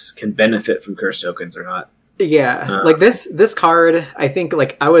effects can benefit from curse tokens or not. Yeah, like this card, I think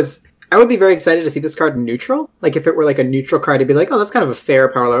like I would be very excited to see this card neutral. Like if it were like a neutral card, I'd be like, oh, that's kind of a fair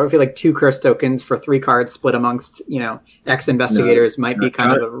power level. I feel like 2 curse tokens for 3 cards split amongst, X investigators might be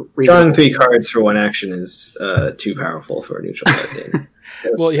kind of a reasonable. Drawing 3 cards for 1 action is too powerful for a neutral card game.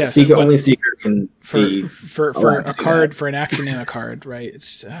 Well, yeah, only Seeker can be for a card for an action in a card, right?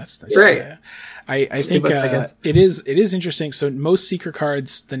 It's that's right. I think it is interesting. So most Seeker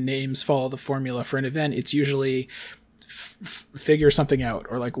cards, the names follow the formula for an event. It's usually figure something out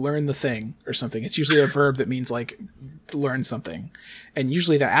or like learn the thing or something. It's usually a verb that means like learn something, and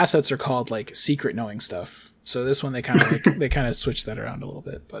usually the assets are called like secret knowing stuff. So this one they kind of switch that around a little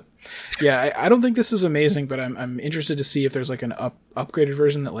bit. But yeah, I don't think this is amazing, but I'm interested to see if there's like an upgraded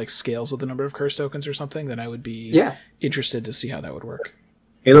version that like scales with the number of curse tokens or something. Then I would be interested to see how that would work.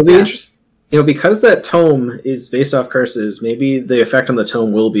 It'll be interesting. Because that tome is based off curses, maybe the effect on the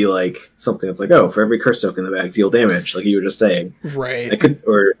tome will be like something that's like, oh, for every curse token in the bag, deal damage, like you were just saying. Right.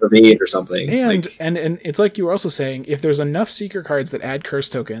 Or evade or something. And it's like you were also saying, if there's enough Seeker cards that add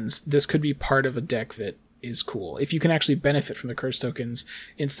curse tokens, this could be part of a deck that is cool. If you can actually benefit from the curse tokens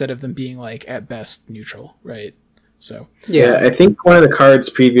instead of them being like at best neutral, right? So yeah, I think one of the cards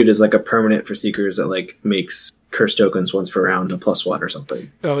previewed is like a permanent for Seekers that like makes curse tokens once per round a +1 or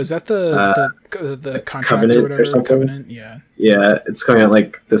something. Oh, is that the contract or whatever? Or Covenant, yeah. Yeah, it's coming out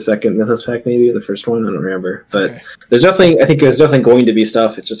like the second Mythos pack, maybe the first one. I don't remember, but there's definitely going to be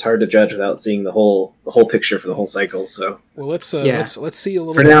stuff. It's just hard to judge without seeing the whole picture for the whole cycle. So well, let's see a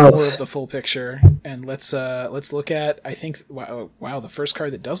little bit more of the full picture, and let's look at. I think wow, the first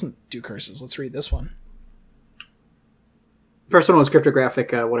card that doesn't do curses. Let's read this one. First one was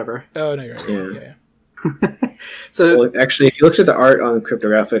cryptographic, whatever. Oh no, you're right. Yeah. So well, actually, if you looked at the art on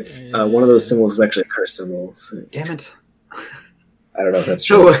cryptographic, one of those symbols is actually a curse symbol. So damn it! I don't know if that's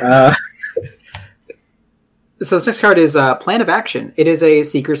true. So this next card is Plan of Action. It is a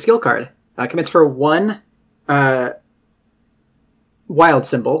Seeker skill card. Commits for 1 wild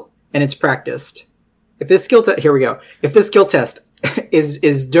symbol, and it's practiced. If this skill here we go. If this skill test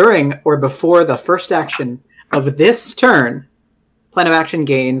is during or before the first action of this turn, Plan of Action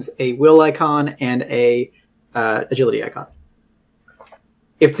gains a will icon and a agility icon.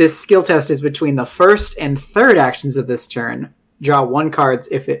 If this skill test is between the first and third actions of this turn, draw 1 card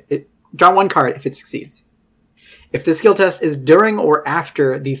if it succeeds. If this skill test is during or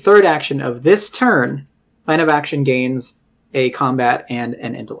after the third action of this turn, Plan of Action gains a combat and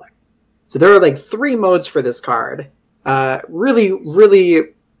an intellect. So there are like 3 modes for this card. Really, really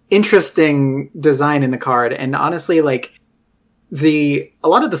interesting design in the card, and honestly, like a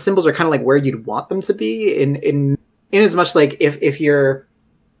lot of the symbols are kind of like where you'd want them to be in as much like if you're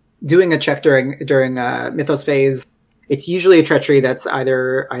doing a check during Mythos phase, it's usually a treachery that's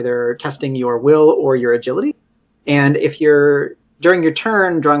either testing your will or your agility. And if you're during your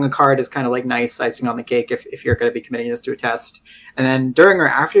turn, drawing a card is kind of like nice icing on the cake if you're going to be committing this to a test. And then during or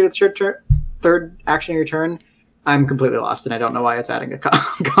after the third action of your turn, I'm completely lost, and I don't know why it's adding a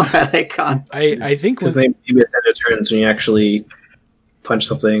combat icon. I think because maybe at the end of turns when you actually punch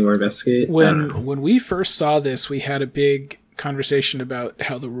something or investigate. When we first saw this, we had a big conversation about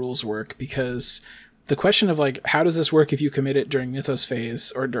how the rules work, because the question of like, how does this work if you commit it during Mythos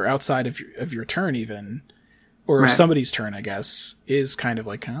phase or outside of your turn even, or somebody's turn, I guess, is kind of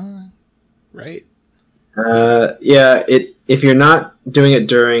like, right? Yeah. If you're not doing it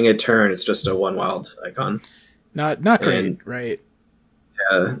during a turn, it's just a 1 wild icon. Not great, right?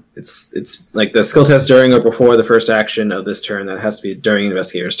 Yeah, it's like the skill test during or before the first action of this turn. That has to be during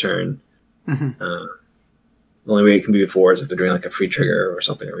Investigator's turn. Mm-hmm. The only way it can be before is if they're doing like a free trigger or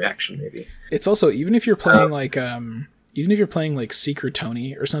something, a reaction maybe. It's also even if you're playing like Secret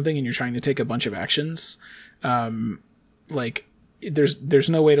Tony or something, and you're trying to take a bunch of actions, like there's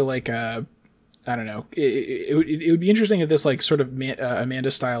no way to like I don't know. It would be interesting if this like sort of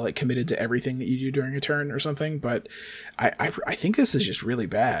Amanda style like committed to everything that you do during a turn or something. But I think this is just really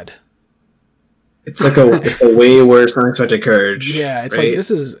bad. It's like it's a way worse unexpected courage. Yeah, it's right? like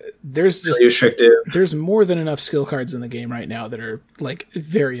there's just really restrictive. there's more than enough skill cards in the game right now that are like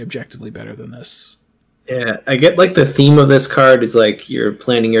very objectively better than this. Yeah, I get like the theme of this card is like you're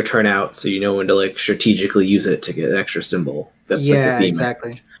planning your turn out, so you know when to like strategically use it to get an extra symbol. That's like the theme.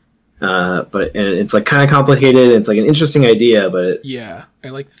 Exactly. But and it's like kind of complicated. And it's like an interesting idea, but Yeah, I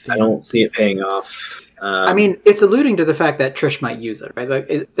like the theme. I don't see it paying off. I mean, it's alluding to the fact that Trish might use it, right?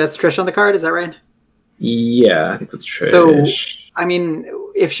 Like, that's Trish on the card, is that right? Yeah, I think that's true. So, I mean,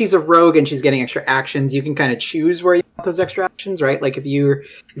 if she's a rogue and she's getting extra actions, you can kind of choose where you want those extra actions, right? Like if you're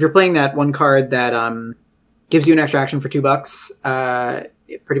playing that one card that gives you an extra action for $2,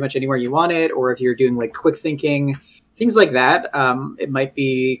 pretty much anywhere you want it, or if you're doing like quick thinking, things like that, it might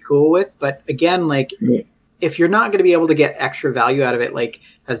be cool with. But again, like if you're not going to be able to get extra value out of it, like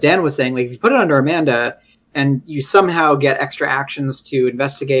as Dan was saying, like if you put it under Amanda and you somehow get extra actions to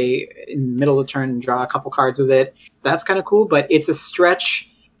investigate in the middle of the turn and draw a couple cards with it, that's kind of cool. But it's a stretch.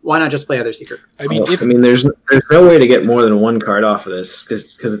 Why not just play other secret? I mean, there's no way to get more than one card off of this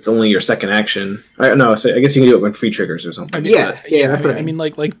because it's only your second action. No, so I guess you can do it with free triggers or something. I mean, That's what I mean.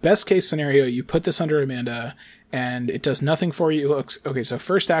 Like best case scenario, you put this under Amanda, and it does nothing for you. Okay, so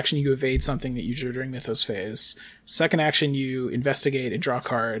first action you evade something that you drew during Mythos phase. Second action you investigate and draw a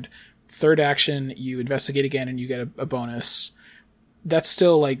card. Third action you investigate again and you get a bonus. That's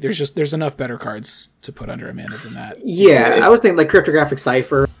still like there's enough better cards to put under Amanda than that. Yeah, I was thinking like cryptographic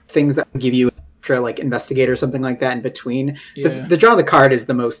cipher, things that would give you extra like investigate or something like that in between. Yeah. The draw the card is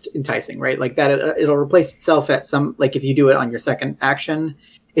the most enticing, right? Like that it'll replace itself at some, like if you do it on your second action,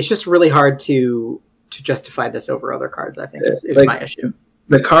 it's just really hard to justify this over other cards. I think is like, my issue.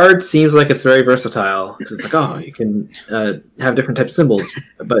 The card seems like it's very versatile because it's like, oh, you can have different types of symbols,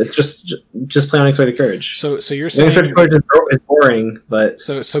 but it's just play Unexpected Courage. So you're saying Unexpected Courage is boring, but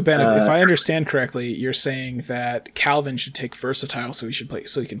so Ben, if I understand correctly, you're saying that Calvin should take versatile, so he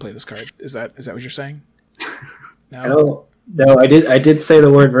can play this card. Is that what you're saying? No, I did say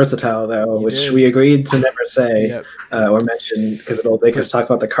the word versatile though, which we agreed to never say or mention because it'll make us talk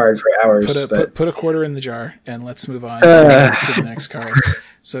about the card for hours. Put a quarter in the jar and let's move on to the next card.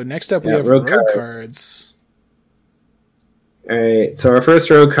 So next up we have rogue cards. All right, so our first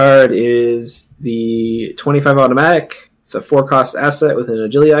rogue card is the 25 automatic. It's a 4-cost asset with an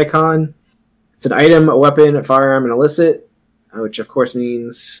agility icon. It's an item, a weapon, a firearm, and illicit, which of course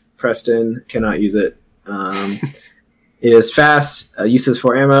means Preston cannot use it. It is fast, uses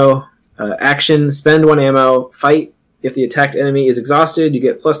 4 ammo, action, spend 1 ammo, fight. If the attacked enemy is exhausted, you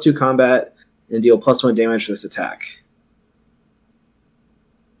get +2 combat and deal +1 damage for this attack.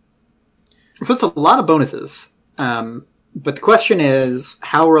 So it's a lot of bonuses. But the question is,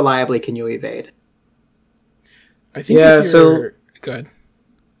 how reliably can you evade? I think go ahead.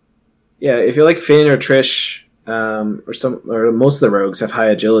 Yeah, if you're like Finn or Trish, or most of the rogues have high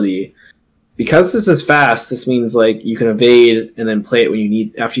agility. Because this is fast, this means like you can evade and then play it when you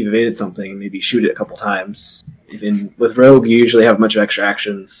need after you've evaded something, maybe shoot it a couple times. With Rogue, you usually have a bunch of extra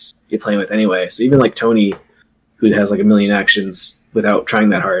actions you're playing with anyway. So even like Tony, who has like a million actions without trying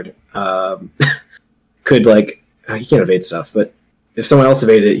that hard, could like he can't evade stuff, but if someone else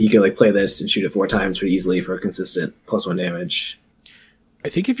evaded it, he could like play this and shoot it 4 times pretty easily for a consistent +1 damage. I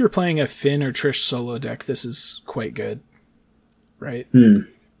think if you're playing a Finn or Trish solo deck, this is quite good, right?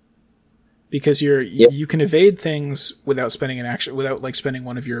 Because you can evade things without spending an action, without like spending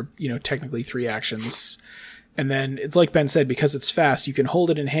one of your, technically 3 actions. And then it's like Ben said, because it's fast, you can hold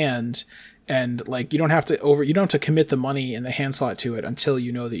it in hand and like you don't have to commit the money in the hand slot to it until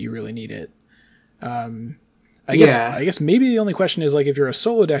you know that you really need it. I guess maybe the only question is like if you're a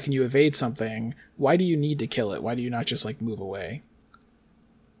solo deck and you evade something, why do you need to kill it? Why do you not just like move away?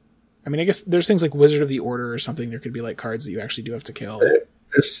 I mean, I guess there's things like Wizard of the Order or something. There could be like cards that you actually do have to kill.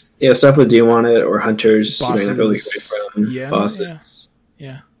 There's stuff with Doom on it or Hunters. Bosses. You may not really from. Bosses.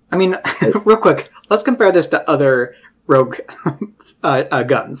 Yeah. I mean, real quick, let's compare this to other rogue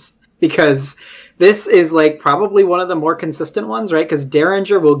guns, because this is like probably one of the more consistent ones, right? Because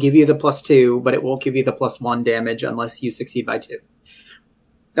Derringer will give you the +2, but it won't give you the +1 damage unless you succeed by 2.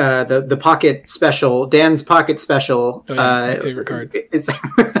 The pocket special, Dan's pocket special, my favorite card,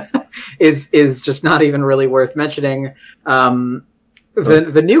 is just not even really worth mentioning.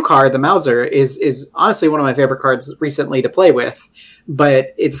 The new card, the Mauser, is honestly one of my favorite cards recently to play with,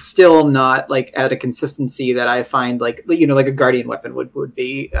 but it's still not like at a consistency that I find like a Guardian weapon would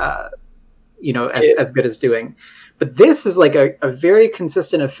be as good as doing. But this is like a very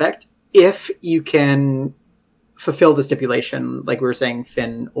consistent effect if you can fulfill the stipulation, like we were saying,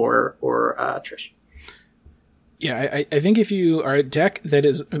 Finn or Trish. Yeah, I think if you are a deck that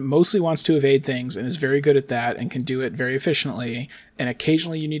is mostly wants to evade things and is very good at that and can do it very efficiently, and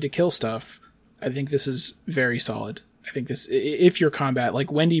occasionally you need to kill stuff, I think this is very solid. I think this, if your combat,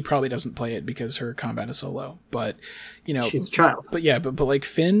 like Wendy probably doesn't play it because her combat is so low, but you know, she's a child. But yeah, but like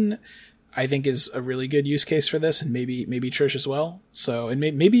Finn, I think is a really good use case for this, and maybe Trish as well. So, and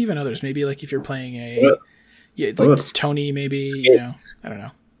maybe even others. Maybe like if you're playing Tony, maybe I don't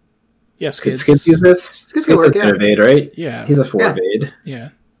know. Yes, Could Skids use this? Skids can work, an evade, right? Yeah, he's a 4 evade. Yeah,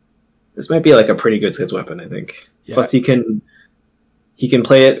 this might be like a pretty good Skids weapon, I think. Yeah. Plus, he can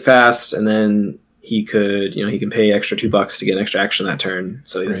play it fast, and then he can pay extra $2 to get an extra action that turn,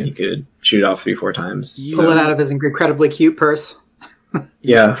 so then he could shoot it off 3-4 times. Pull it out of his incredibly cute purse.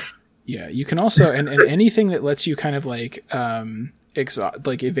 Yeah. Yeah, you can also and anything that lets you kind of like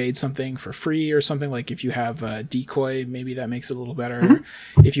evade something for free or something, like if you have a decoy, maybe that makes it a little better.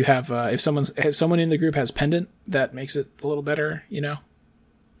 Mm-hmm. If you have if someone in the group has pendant, that makes it a little better, Yeah.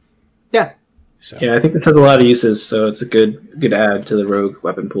 So yeah, I think this has a lot of uses, so it's a good add to the rogue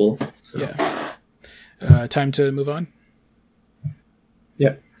weapon pool. So. Yeah. Time to move on.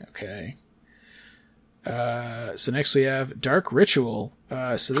 Yeah. Okay. So next we have Dark Ritual.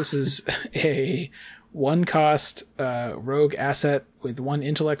 So this is a 1-cost rogue asset with 1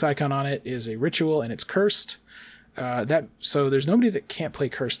 intellect icon on it. It is a ritual and it's cursed. So there's nobody that can't play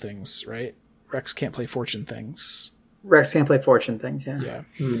cursed things, right? Rex can't play fortune things. Rex can't play fortune things, yeah.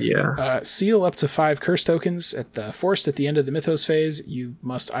 Yeah. Yeah. Seal up to 5 curse tokens at the forced at the end of the Mythos phase. You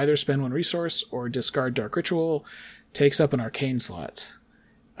must either spend 1 resource or discard Dark Ritual. Takes up an arcane slot.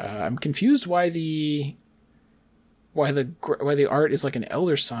 I'm confused why the art is like an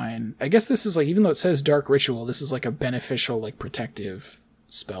elder sign. I guess this is like, even though it says Dark Ritual, this is like a beneficial, like protective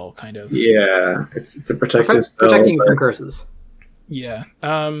spell kind of. Yeah, it's a protective spell. Protecting you from curses. Yeah.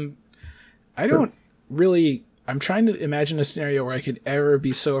 I don't really. I'm trying to imagine a scenario where I could ever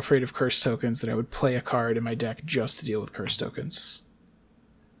be so afraid of curse tokens that I would play a card in my deck just to deal with curse tokens.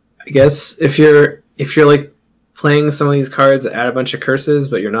 I guess if you're like playing some of these cards that add a bunch of curses,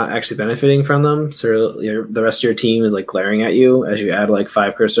 but you're not actually benefiting from them, so the rest of your team is like glaring at you as you add like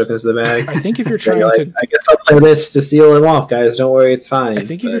 5 curse tokens to the bag. I think if you're trying like, to, I guess I'll play this to seal them off, guys. Don't worry, it's fine. I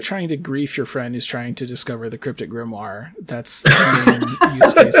think if you're trying to grief your friend who's trying to discover the cryptic grimoire, that's the main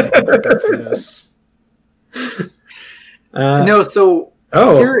use case I can think of for this. No, so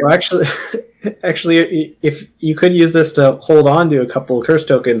actually, if you could use this to hold on to a couple of curse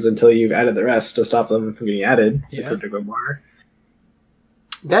tokens until you've added the rest to stop them from getting added. Yeah. Cryptic grimoire.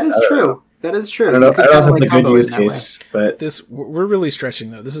 that is true. That is true. I don't know if it's a good use case, but We're really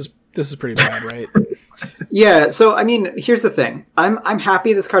stretching though. This is pretty bad, right? Yeah, so I mean, here's the thing. I'm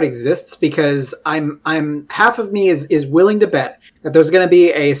happy this card exists because I'm half of me is willing to bet that there's going to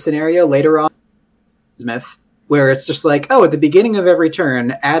be a scenario later on in Smith where it's just like, oh, at the beginning of every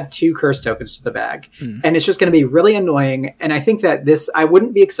turn, add 2 curse tokens to the bag. And it's just going to be really annoying. And I think that I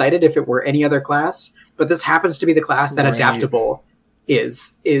wouldn't be excited if it were any other class, but this happens to be the class that adaptable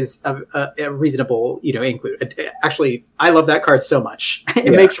is a reasonable, include. Actually, I love that card so much.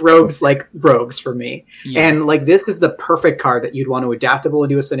 It makes rogues like rogues for me. Yeah. And like, this is the perfect card that you'd want to adaptable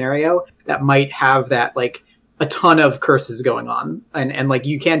into a scenario that might have that, like, a ton of curses going on. And like,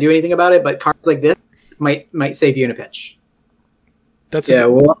 you can't do anything about it, but cards like this might save you in a pinch.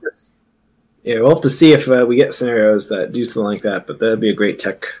 We'll have to see if we get scenarios that do something like that. But that'd be a great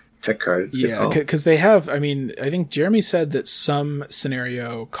tech card. It's because they have. I mean, I think Jeremy said that some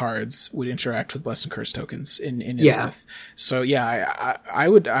scenario cards would interact with Blessed and Curse tokens in Innsmouth. So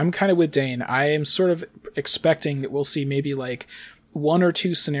I'm kind of with Dane. I am sort of expecting that we'll see maybe like 1 or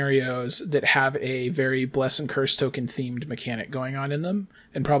 2 scenarios that have a very Bless and Curse token themed mechanic going on in them,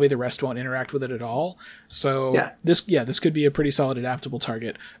 and probably the rest won't interact with it at all. So this could be a pretty solid adaptable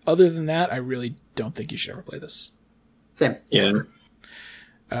target. Other than that, I really don't think you should ever play this. Same. Yeah.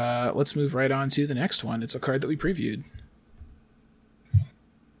 Let's move right on to the next one. It's a card that we previewed.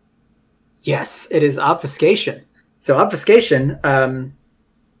 Yes, it is Obfuscation. So Obfuscation,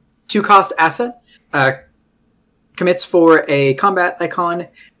 2-cost asset, commits for a combat icon.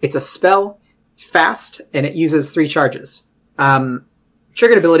 It's a spell, it's fast, and it uses 3 charges.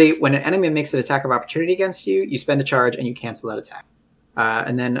 Triggered ability, when an enemy makes an attack of opportunity against you, you spend a charge and you cancel that attack.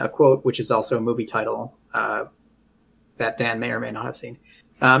 And then a quote, which is also a movie title that Dan may or may not have seen.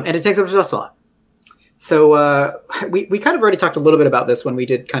 And it takes up a spell slot. So we kind of already talked a little bit about this when we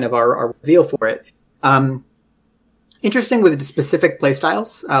did kind of our reveal for it. Interesting with specific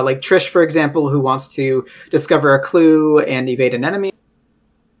playstyles, like Trish, for example, who wants to discover a clue and evade an enemy.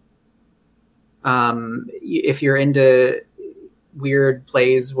 If you're into weird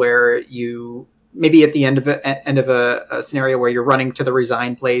plays where you maybe at the end of a scenario where you're running to the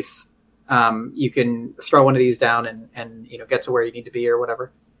resign place, you can throw one of these down and get to where you need to be or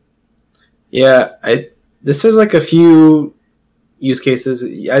whatever. Yeah, this has like a few use cases,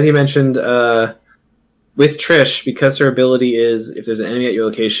 as you mentioned. With Trish, because her ability is if there's an enemy at your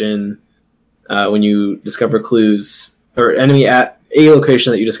location, when you discover clues, or enemy at a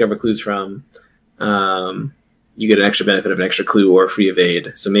location that you discover clues from, you get an extra benefit of an extra clue or free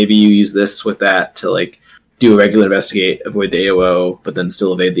evade. So maybe you use this with that to like do a regular investigate, avoid the AOO, but then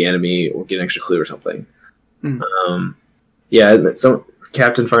still evade the enemy or get an extra clue or something. Yeah, so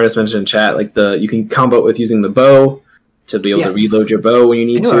Captain Farnus mentioned in chat, like you can combo it with using the bow to be able to reload your bow when you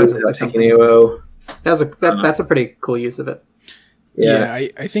need to without taking AOO. That's a pretty cool use of it. Yeah,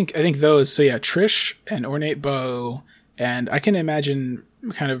 I think those. So yeah, Trish and Ornate Bow, and I can imagine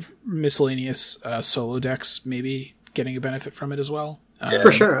kind of miscellaneous solo decks maybe getting a benefit from it as well.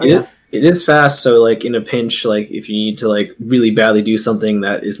 For sure. It is fast, so like in a pinch, like if you need to like really badly do something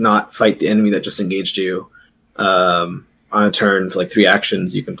that is not fight the enemy that just engaged you, on a turn for like 3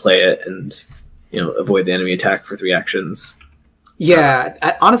 actions, you can play it and avoid the enemy attack for 3 actions.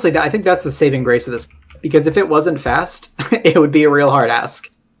 Yeah, honestly, I think that's the saving grace of this, because if it wasn't fast, it would be a real hard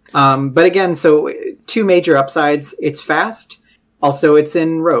ask. But again, so 2 major upsides: it's fast, also it's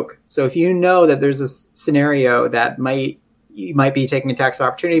in Rogue. So if you know that there's a scenario that you might be taking attacks of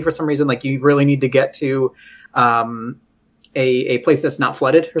opportunity for some reason, like you really need to get to a place that's not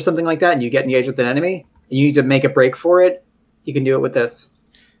flooded or something like that, and you get engaged with an enemy, and you need to make a break for it, you can do it with this.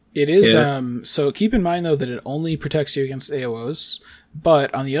 It is, so keep in mind, though, that it only protects you against AOOs,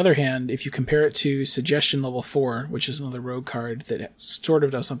 but on the other hand, if you compare it to Suggestion Level 4, which is another rogue card that sort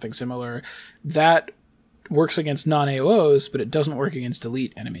of does something similar, that works against non-AOOs, but it doesn't work against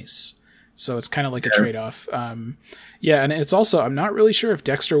elite enemies. So it's kind of like a trade-off. Yeah, and it's also, I'm not really sure if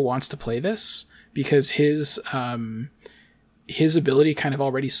Dexter wants to play this, because his ability kind of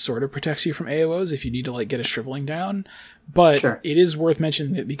already sort of protects you from AOOs if you need to like get a shriveling down. But It is worth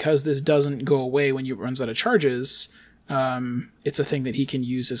mentioning that because this doesn't go away when you runs out of charges, it's a thing that he can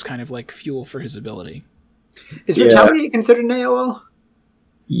use as kind of like fuel for his ability. Is Retaliate considered an AOO?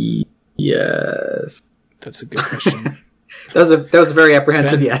 Yes. That's a good question. That was a very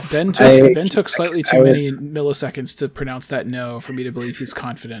apprehensive yes. Ben took slightly too many milliseconds to pronounce that no for me to believe he's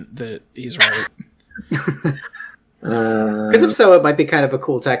confident that he's right. Because if so, it might be kind of a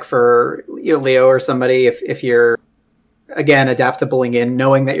cool tech for Leo or somebody if you're again adaptabling in,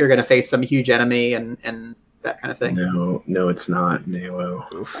 knowing that you're going to face some huge enemy and that kind of thing. No, it's not Neo.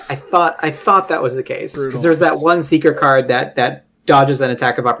 I thought that was the case, because there's that one Seeker card that dodges an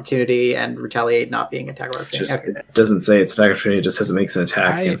attack of opportunity, and Retaliate not being attack of opportunity. It doesn't say it's attack of opportunity; it just says it makes an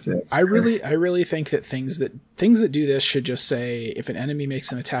attack. I really think that things that do this should just say if an enemy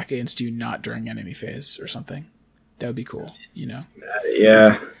makes an attack against you, not during enemy phase or something. That would be cool,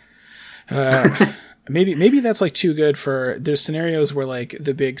 Yeah. Maybe that's like too good for. There's scenarios where like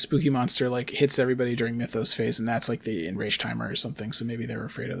the big spooky monster like hits everybody during Mythos phase, and that's like the enrage timer or something. So maybe they're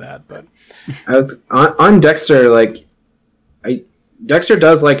afraid of that. But I was on Dexter. Dexter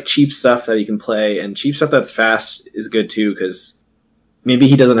does like cheap stuff that he can play, and cheap stuff that's fast is good too, because maybe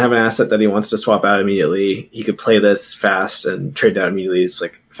he doesn't have an asset that he wants to swap out immediately. He could play this fast and trade out immediately. It's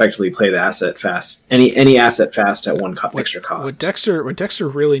like effectively play the asset fast. Any asset fast at one extra cost. What Dexter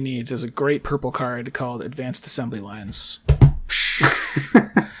really needs is a great purple card called Advanced Assembly Lines.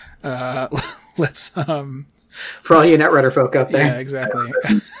 Let's for all you Netrunner folk out there. Yeah, exactly.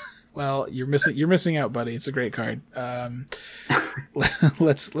 Well, you're missing out, buddy. It's a great card.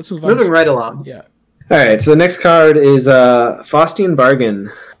 Let's move on. Moving right along. Yeah. All right, so the next card is Faustian Bargain,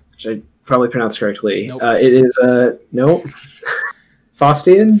 which I probably pronounced correctly. Nope. It is no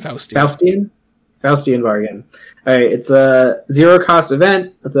Faustian Bargain. All right, it's a 0-cost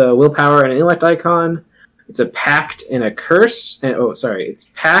event with a willpower and an intellect icon. It's a pact and a curse.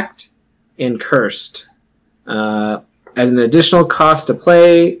 It's pact and cursed. As an additional cost to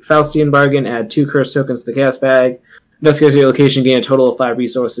play, Faustian Bargain, add 2 curse tokens to the Chaos Bag. Investigate your location, gain a total of 5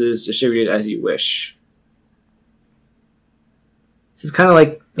 resources, distributed as you wish. This is kind of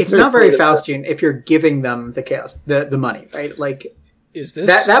like... It's not very Faustian if you're giving them the chaos, the money, right? Like, is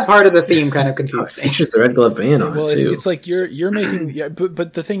this that part of the theme kind of confused me. Features the red glove ban on it too. It's like you're making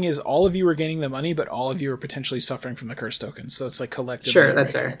but the thing is, all of you are gaining the money, but all of you are potentially suffering from the curse tokens. So it's like collectively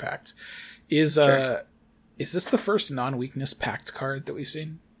that's fair. Pact. Is this the first non-weakness pact card that we've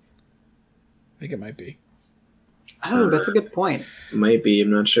seen? I think it might be. Oh, that's a good point. Might be.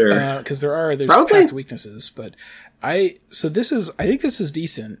 I'm not sure. Because there's pact weaknesses, but I think this is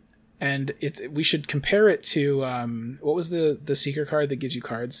decent, And we should compare it to what was the seeker card that gives you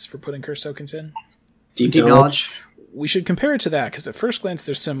cards for putting curse tokens in? Deep Deep knowledge. We should compare it to that because at first glance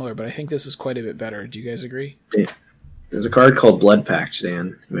they're similar, but I think this is quite a bit better. Do you guys agree? Yeah. There's a card called Blood Pact,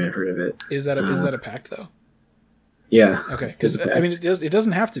 Dan. You may have heard of it. Is that a pact though? Yeah. Okay, because I mean it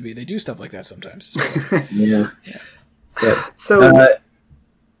doesn't have to be. They do stuff like that sometimes. So. Yeah. But, So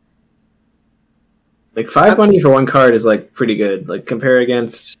like 5 money for one card is like pretty good. Like compare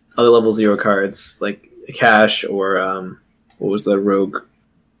against other level 0 cards like Cash or what was the Rogue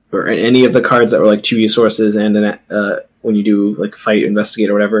or any of the cards that were like 2 resources and when you do like fight, investigate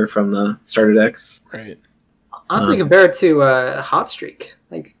or whatever from the starter decks. Right. honestly, compare it to Hot Streak.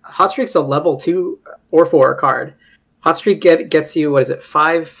 Like Hot Streak's a level 2 or 4 card. Hot Streak gets you, what is it,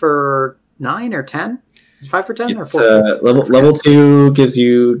 5 for 9 or 10? Is it 5 for 10 It's, or 4? level 2 gives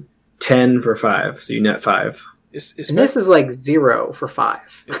you 10 for 5, so you net 5. And this is like 0 for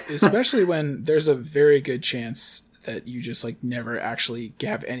 5. Especially when there's a very good chance that you just like never actually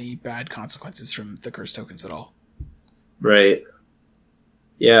have any bad consequences from the curse tokens at all. Right.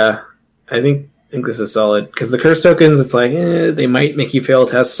 Yeah, I think this is solid because the curse tokens, it's like they might make you fail a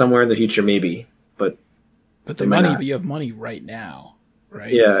test somewhere in the future, maybe, but the money, but you have money right now,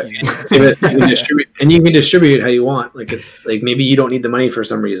 right? Yeah, you know, you can distribute it how you want. Like it's like maybe you don't need the money for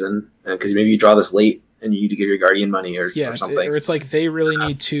some reason because maybe you draw this late and you need to give your guardian money or something. Or it's like they really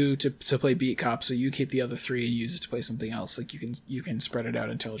need to play beat cop, so you keep the other 3 and use it to play something else. Like you can spread it out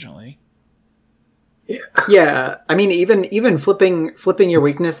intelligently. Yeah, I mean, even flipping your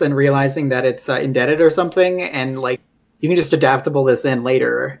weakness and realizing that it's indebted or something, and like you can just adaptable this in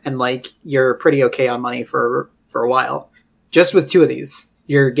later, and like you're pretty okay on money for a while. Just with 2 of these,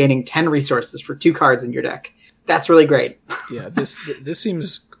 you're gaining 10 resources for 2 cards in your deck. That's really great. Yeah, this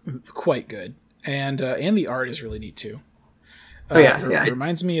seems quite good, and the art is really neat too. It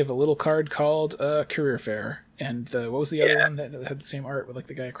reminds me of a little card called Career Fair, and what was the other one that had the same art with like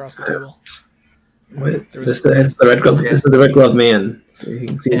the guy across the table? This is the red glove. This is the red glove man. So you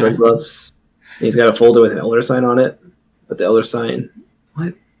can see his red gloves. And he's got a folder with an elder sign on it. But the elder sign,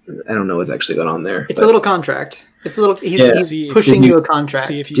 what? I don't know what's actually going on there. It's a little contract. It's a little. He's pushing you a contract.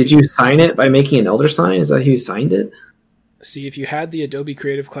 Did you sign it by making an elder sign? Is that how you signed it? See, if you had the Adobe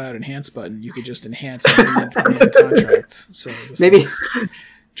Creative Cloud Enhance button, you could just enhance and read the contract. So maybe.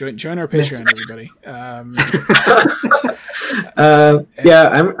 Join our Patreon, everybody.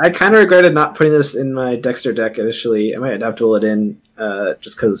 I kind of regretted not putting this in my Dexter deck initially. I might adaptable it in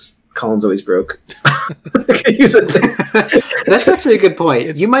just because Colin's always broke. Use it. That's actually a good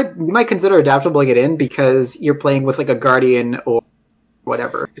point. You might consider adaptabling it in because you're playing with like a guardian or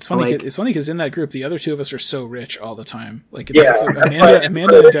whatever. It's funny. It's funny because in that group, the other 2 of us are so rich all the time. Like,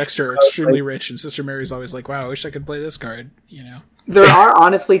 Amanda and Dexter are extremely rich, and Sister Mary's always like, "Wow, I wish I could play this card." You know. There are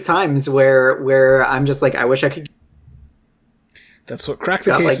honestly times where I'm just like, I wish I could. That's what Crack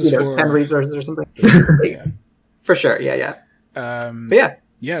the Case is for. 10 resources or something. Yeah. For sure. Yeah. But yeah.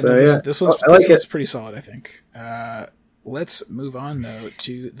 Yeah. So, this was pretty solid, I think. Let's move on though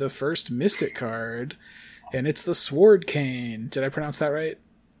to the first Mystic card, and it's the Sword Cane. Did I pronounce that right?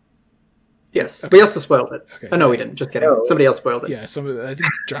 Yes. Okay. We also spoiled it. Okay. Oh no, we didn't. Just kidding. Somebody else spoiled it. Yeah. I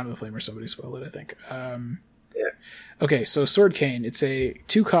think John of the Flame or somebody spoiled it. I think. Okay, so Sword Cane. It's a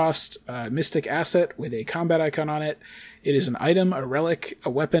 2-cost mystic asset with a combat icon on it. It is an item, a relic,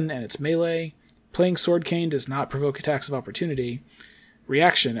 a weapon, and it's melee. Playing Sword Cane does not provoke attacks of opportunity.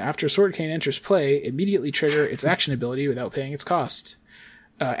 Reaction. After Sword Cane enters play, immediately trigger its action ability without paying its cost.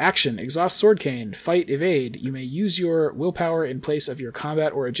 Action. Exhaust Sword Cane. Fight, evade. You may use your willpower in place of your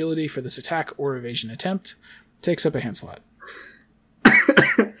combat or agility for this attack or evasion attempt. Takes up a hand slot.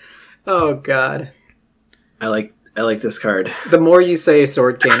 Oh, God. I like this card. The more you say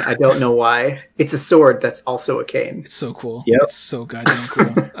Sword Cane, I don't know why. It's a sword that's also a cane. It's so cool. Yep. It's so goddamn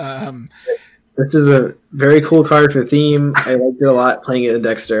cool. This is a very cool card for theme. I liked it a lot playing it in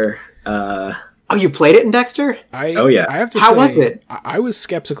Dexter. Oh, you played it in Dexter? Oh yeah. I have to How say, was it? I was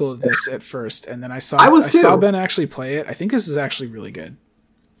skeptical of this at first, and then I saw Ben actually play it. I think this is actually really good.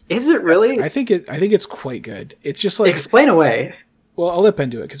 Is it really? I think it's quite good. It's just like explain away. Well, I'll let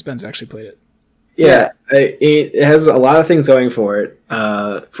Ben do it because Ben's actually played it. Yeah, it has a lot of things going for it.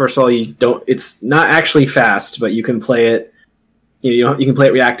 First of all, it's not actually fast, but you can play it. You can play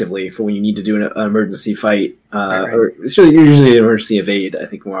it reactively for when you need to do an emergency fight, right. Or it's usually an emergency evade. I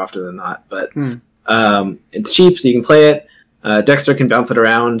think more often than not, but it's cheap, so you can play it. Dexter can bounce it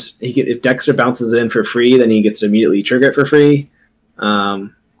around. If Dexter bounces it in for free, then he gets to immediately trigger it for free,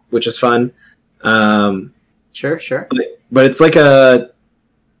 which is fun. Sure. But it's like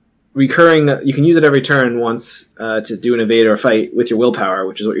recurring. You can use it every turn once to do an evade or a fight with your willpower,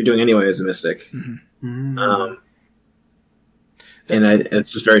 which is what you're doing anyway as a mystic. Mm.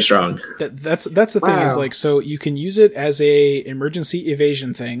 It's just very strong. That's the thing is like, so you can use it as a emergency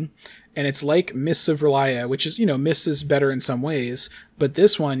evasion thing, and it's like Mists of Relia, which is, Mists is better in some ways, but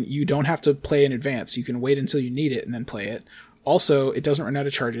this one you don't have to play in advance. You can wait until you need it and then play it. Also, it doesn't run out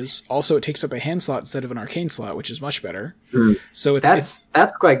of charges. Also, it takes up a hand slot instead of an arcane slot, which is much better. So that's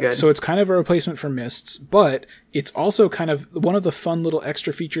quite good. So it's kind of a replacement for Mists, but it's also kind of one of the fun little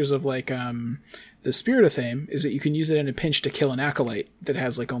extra features of like the Spirit of Thame is that you can use it in a pinch to kill an acolyte that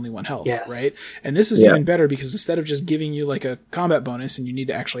has like only 1 health, right? And this is even better because instead of just giving you like a combat bonus and you need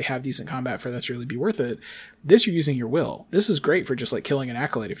to actually have decent combat for that to really be worth it, this you're using your will. This is great for just like killing an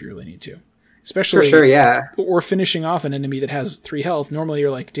acolyte if you really need to. Especially, for sure, yeah. Or finishing off an enemy that has 3 health. Normally you're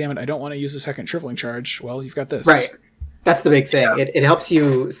like, damn it, I don't want to use a second shriveling charge. Well, you've got this. Right. That's the big thing. Yeah. It helps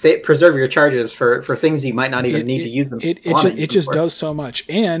you preserve your charges for things you might not even need to use them. It just does so much.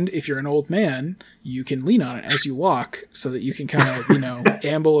 And if you're an old man, you can lean on it as you walk so that you can kind of,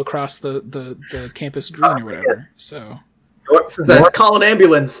 amble across the campus green or whatever. So... This is that call an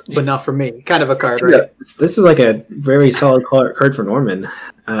ambulance, but not for me. Kind of a card, right? Yeah, this is like a very solid card for Norman.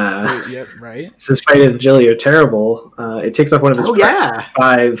 Right. Since fight and agility are terrible, it takes off one of his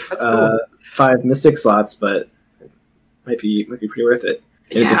 5 mystic slots, but it might be pretty worth it.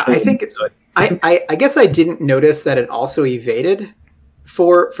 And I think I guess I didn't notice that it also evaded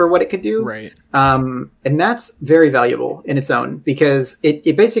for what it could do. Right. And that's very valuable in its own because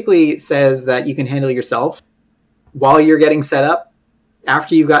it basically says that you can handle yourself while you're getting set up.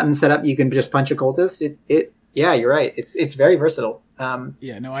 After you've gotten set up, you can just punch a cultist. Yeah, you're right. It's very versatile.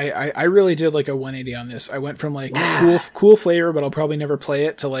 I really did like a 180 on this. I went from like cool flavor, but I'll probably never play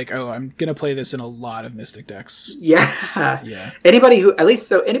it, to like, oh, I'm gonna play this in a lot of Mystic decks. Yeah. Anybody who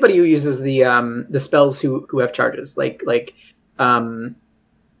uses the spells who have charges like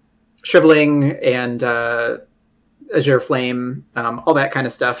Shriveling and Azure Flame, all that kind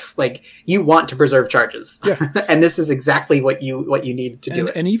of stuff. Like, you want to preserve charges, and this is exactly what you need to do.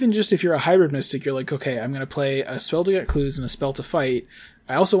 And even just if you're a hybrid mystic, you're like, okay, I'm going to play a spell to get clues and a spell to fight.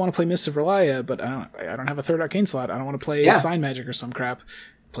 I also want to play Mists of Relia, but I don't have a third arcane slot. I don't want to play Sign Magic or some crap.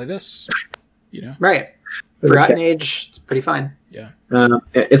 Play this, right? Forgotten Age, it's pretty fine. Yeah,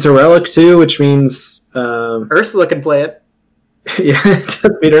 it's a relic too, which means Ursula can play it. Yeah, it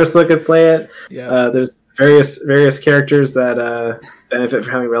does mean Ursula could play it. Yeah, there's various characters that benefit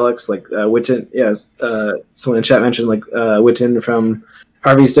from having relics, like Witten. Yes, someone in chat mentioned like Witten from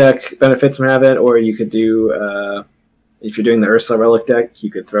Harvey's deck benefits from having it, or you could do if you're doing the Ursula relic deck,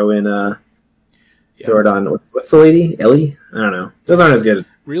 you could throw in throw it on what's the lady? Ellie? I don't know. Those aren't as good.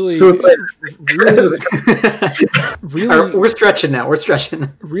 Really, we're stretching now. We're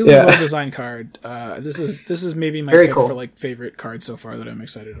stretching. Really well designed card. This is maybe my pick for like favorite card so far that I'm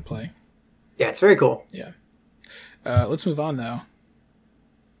excited to play. Yeah, it's very cool. Yeah. Let's move on though.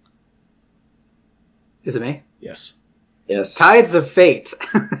 Is it me? Yes. Tides of Fate.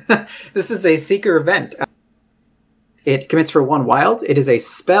 This is a Seeker event. It commits for 1 wild. It is a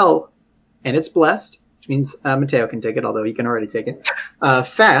spell, and it's blessed, which means Mateo can take it, although he can already take it.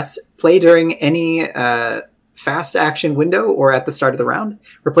 Fast. Play during any fast action window or at the start of the round.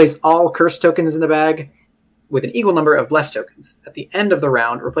 Replace all curse tokens in the bag with an equal number of blessed tokens. At the end of the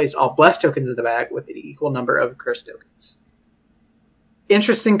round, replace all blessed tokens in the bag with an equal number of curse tokens.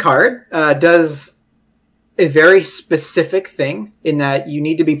 Interesting card. Does a very specific thing in that you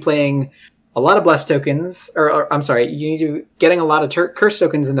need to be playing a lot of blessed tokens, or I'm sorry, you need to getting a lot of curse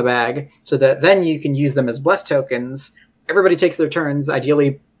tokens in the bag so that then you can use them as blessed tokens. Everybody takes their turns,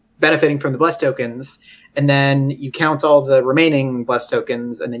 ideally benefiting from the blessed tokens, and then you count all the remaining blessed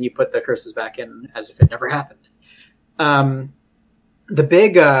tokens, and then you put the curses back in as if it never happened. The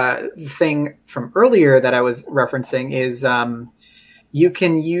big thing from earlier that I was referencing is you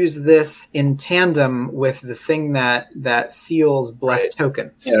can use this in tandem with the thing that seals blessed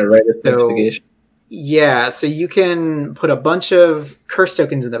tokens. Yeah, right. So you can put a bunch of curse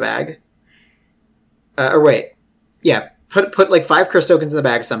tokens in the bag. Put like 5 curse tokens in the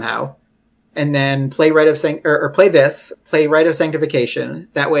bag somehow, and then play Rite of play Rite of Sanctification.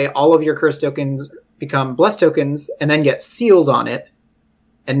 That way, all of your curse tokens become blessed tokens, and then get sealed on it.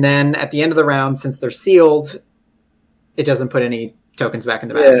 And then at the end of the round, since they're sealed, it doesn't put any tokens back in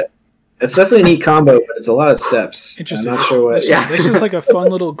the bag. Yeah, it's definitely a neat combo, but it's a lot of steps. Interesting. I'm not sure what. This is like a fun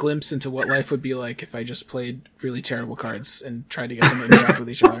little glimpse into what life would be like if I just played really terrible cards and tried to get them to interact with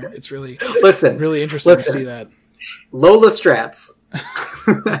each other. It's really really interesting to see that. Lola strats.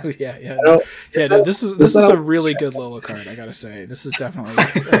 Yeah. I don't- Yeah, no, this is a really good Lola card, I gotta say. This is definitely an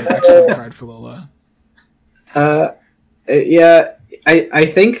excellent card for Lola. Yeah, I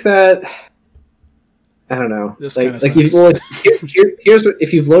think that I don't know. This like, kinda like sucks. here's what,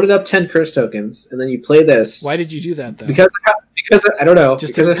 if you've loaded up 10 curse tokens and then you play this Why did you do that though? because I don't know,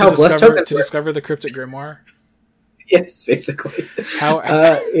 Just because to of how blessed discover, tokens to work. discover the Cryptic Grimoire? Yes, basically. How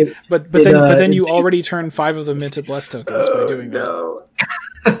It- but it, then it- you already turned 5 of them into blessed tokens by doing that. No.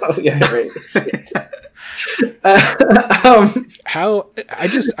 oh yeah, right. How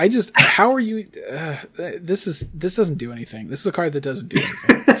how are you this doesn't do anything. This is a card that doesn't do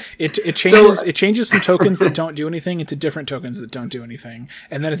anything. It changes some tokens that don't do anything into different tokens that don't do anything,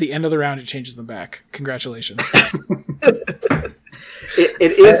 and then at the end of the round it changes them back. Congratulations.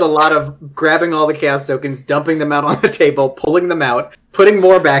 It is a lot of grabbing all the chaos tokens, dumping them out on the table, pulling them out, putting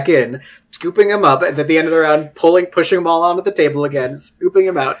more back in, scooping them up, and at the end of the round, pushing them all onto the table again, scooping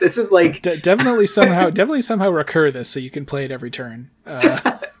them out. This is like definitely somehow recur this so you can play it every turn.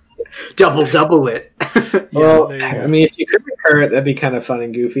 double it. Well, there you go. I mean, if you could recur it, that'd be kind of fun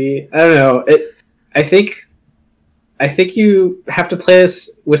and goofy. I don't know. I think you have to play this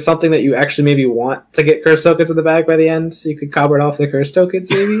with something that you actually maybe want to get curse tokens in the bag by the end, so you could cobble it off the curse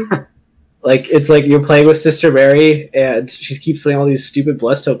tokens, maybe. Like, it's like you're playing with Sister Mary, and she keeps putting all these stupid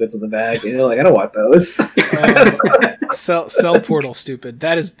blessed tokens in the bag, and you're like, I don't want those. Cell portal stupid.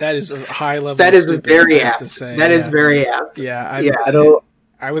 That is a high level. That of is stupid, very I have apt. to say. That is Yeah. very apt. Yeah, I don't.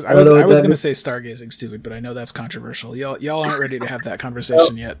 I was I don't know what going that to is. say stargazing stupid, but I know that's controversial. Y'all aren't ready to have that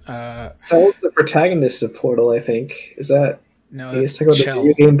conversation yet. Cell's the protagonist of Portal, I think. Is that? No, He's that's talking about the Shell.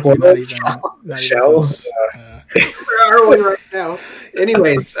 video game Portal? Not even Shell? close. Where are we right now?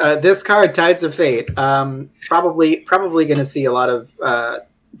 Anyways, this card, Tides of Fate, probably going to see a lot of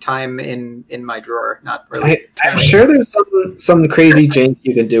time in my drawer. Not really. I'm sure there's some crazy jank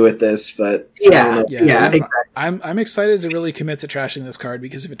you can do with this, but I don't Yeah, know. yeah, it's- exactly. I'm excited to really commit to trashing this card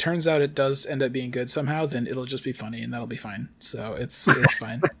because if it turns out it does end up being good somehow, then it'll just be funny and that'll be fine. So it's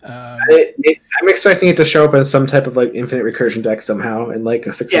fine. I'm expecting it to show up as some type of like infinite recursion deck somehow in like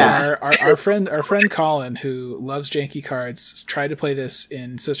a 6 Yeah. months. Our friend Colin, who loves janky cards, tried to play this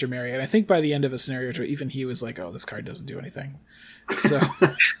in Sister Mary, and I think by the end of a scenario, even he was like, "Oh, this card doesn't do anything." So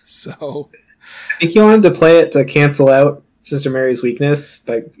I think he wanted to play it to cancel out Sister Mary's weakness,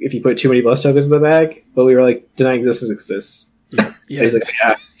 but if you put too many blessed tokens in the bag, but we were like, denying existence exists. yeah, And he's like,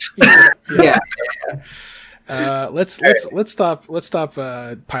 yeah. Yeah. Let's stop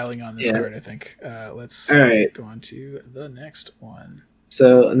piling on this Yeah. card. I think let's All right. go on to the next one.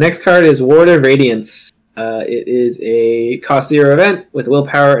 So next card is Ward of Radiance. It is a cost 0 event with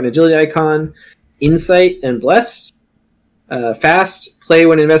willpower and agility icon, insight and blessed. Fast, play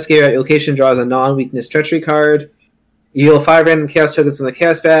when an investigator at your location draws a non-weakness treachery card. You deal 5 random chaos tokens from the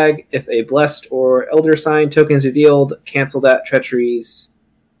chaos bag. If a blessed or elder sign token is revealed, cancel that treachery's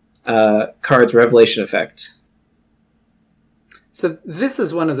card's revelation effect. So this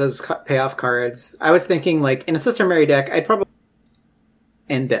is one of those payoff cards. I was thinking, like, in a Sister Mary deck, I'd probably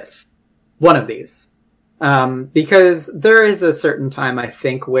end this. One of these. Because there is a certain time, I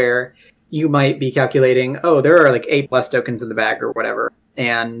think, where you might be calculating, oh, there are like 8 blessed tokens in the bag or whatever.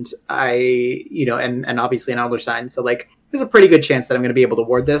 And and obviously an elder sign. So, like, there's a pretty good chance that I'm going to be able to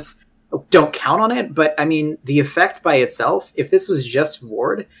ward this. Don't count on it, but I mean, the effect by itself, if this was just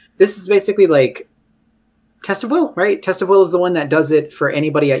ward, this is basically like Test of Will, right? Test of Will is the one that does it for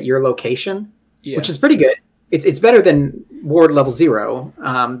anybody at your location, Yeah. which is pretty good. It's better than ward level 0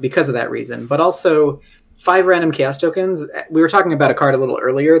 because of that reason. But also 5 random chaos tokens. We were talking about a card a little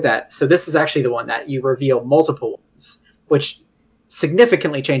earlier so this is actually the one that you reveal multiple ones, which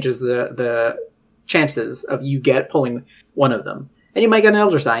significantly changes the chances of you pulling one of them. And you might get an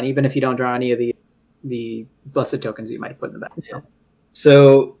Elder Sign, even if you don't draw any of the blessed tokens you might have put in the back.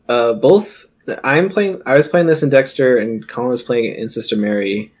 So I was playing this in Dexter, and Colin was playing it in Sister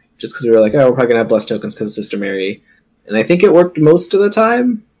Mary, just because we were like, oh, we're probably gonna have blessed tokens because of Sister Mary, and I think it worked most of the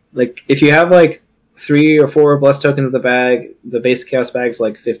time. Like, if you have like 3 or 4 blessed tokens in the bag, the base chaos bag's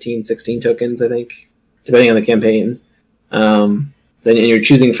like 15, 16 tokens, I think, depending on the campaign. Then and you're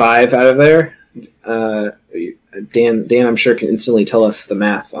choosing 5 out of there. Dan, I'm sure can instantly tell us the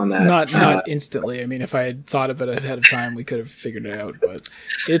math on that. Not instantly. I mean, if I had thought of it ahead of time, we could have figured it out. But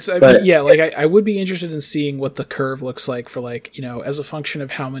I would be interested in seeing what the curve looks like for, like, you know, as a function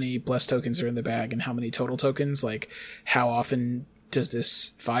of how many blessed tokens are in the bag and how many total tokens. Like, how often does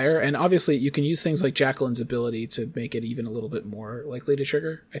this fire? And obviously, you can use things like Jacqueline's ability to make it even a little bit more likely to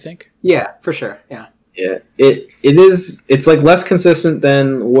trigger, I think. Yeah, for sure. Yeah. Yeah, it's like less consistent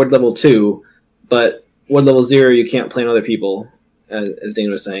than Ward level 2, but Ward level 0 you can't play on other people, as Dane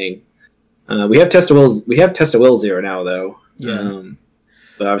was saying. We have Test of Will Zero now, though. Yeah.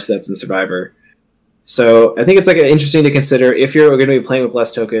 But obviously that's in Survivor. So I think it's like interesting to consider if you're going to be playing with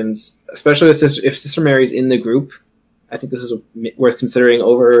blessed tokens, especially if Sister Mary's in the group. I think this is worth considering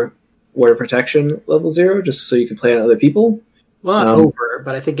over Ward of Protection level 0, just so you can play on other people. Well, not over,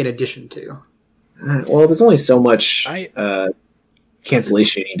 but I think in addition to. Well, there's only so much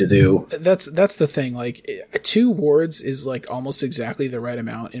cancellation you need to do. That's the thing. Like 2 wards is like almost exactly the right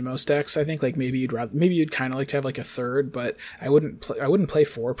amount in most decks. I think like maybe you'd kind of like to have like a third, but I wouldn't play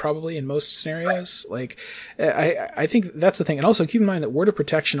 4 probably in most scenarios. Like I think that's the thing. And also keep in mind that Ward of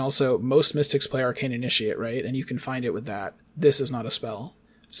Protection also most Mystics play Arcane Initiate, right? And you can find it with that. This is not a spell.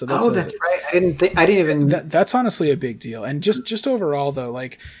 So that's right. I didn't even. That's honestly a big deal. And just overall though,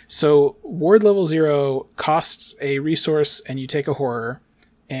 like, so Ward level 0 costs a resource, and you take a horror,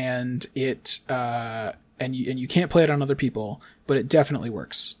 and it and you can't play it on other people, but it definitely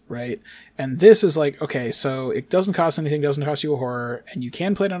works, right? And this is like, okay, so it doesn't cost anything, doesn't cost you a horror, and you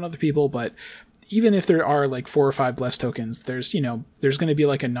can play it on other people, but even if there are like 4 or 5 blessed tokens, there's going to be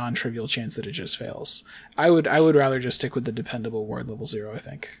like a non-trivial chance that it just fails. I would rather just stick with the dependable Ward level 0, I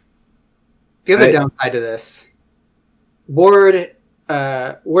think. The other downside to this, Ward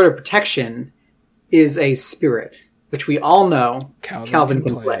of Protection is a spirit, which we all know Calvin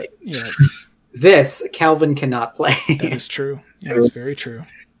can play. Yeah. This, Calvin cannot play. That is true. Yeah, it's very true.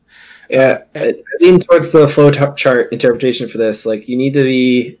 Yeah, I lean towards the flow chart interpretation for this. Like, you need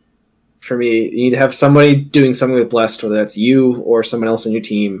to have somebody doing something with blessed, whether that's you or someone else on your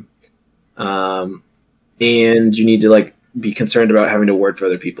team, and you need to like be concerned about having to ward for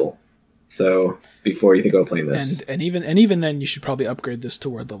other people. So before you think about playing this, and even then, you should probably upgrade this to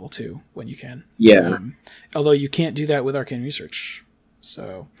Ward level 2 when you can. Yeah. Although you can't do that with Arcane Research.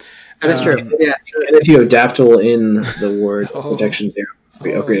 So that is true. Yeah. And if you adaptable in the Ward Protection 0,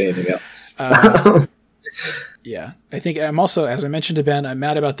 we upgrade anything else. Yeah, I think I'm also, as I mentioned to Ben, I'm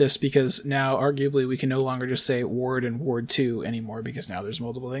mad about this because now arguably we can no longer just say Ward and Ward 2 anymore because now there's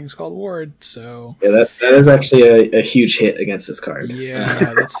multiple things called Ward. So yeah, that is actually a huge hit against this card.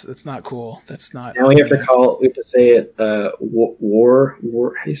 Yeah, that's not cool. That's not. Now we have to say it war.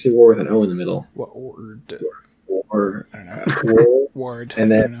 How do you say war with an O in the middle? What word? War. I don't know. Ward.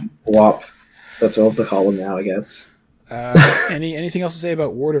 And then WAP. That's what we'll have to call them now, I guess. Anything else to say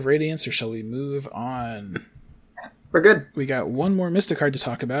about Ward of Radiance, or shall we move on? We're good. We got one more Mystic card to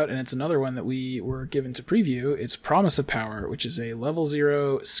talk about, and it's another one that we were given to preview. It's Promise of Power, which is a level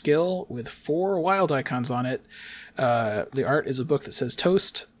 0 skill with 4 wild icons on it. The art is a book that says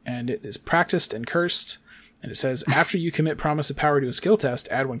Toast, and it is practiced and cursed. And it says, after you commit Promise of Power to a skill test,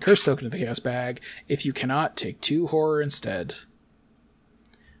 add 1 curse token to the chaos bag. If you cannot, take 2 horror instead.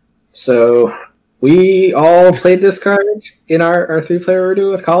 So we all played this card in our 3-player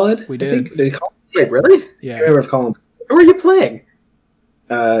Urdu with Khalid. We did. Did Khalid? Wait, really? Yeah. I remember Colin. Who are you playing?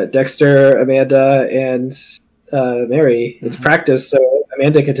 Dexter, Amanda, and Mary. It's practice, so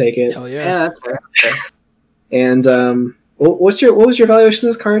Amanda can take it. Hell yeah. Yeah, that's fair. And what was your evaluation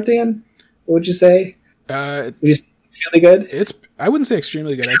of this card, Dan? What would you say? Would you say it's really good? I wouldn't say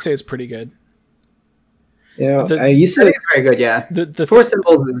extremely good. I'd say it's pretty good. Yeah, I think it's very good. Yeah, the 4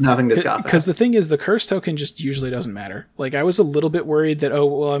 symbols is nothing to scoff at. Because the thing is, the curse token just usually doesn't matter. Like, I was a little bit worried that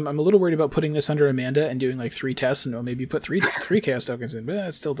I'm a little worried about putting this under Amanda and doing like 3 tests and maybe put three chaos tokens in, but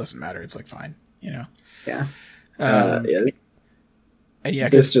it still doesn't matter. It's like fine, you know. Yeah. Yeah. And yeah,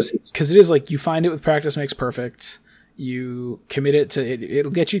 because it is like you find it with practice makes perfect. You commit it to it.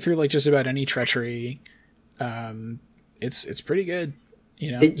 It'll get you through like just about any treachery. It's pretty good.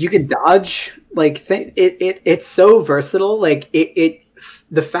 You know, you can dodge it's so versatile. Like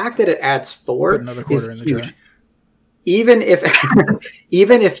the fact that it adds 4 put another quarter is in the huge. jar. Even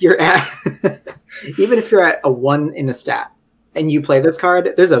if you're at a 1 in a stat and you play this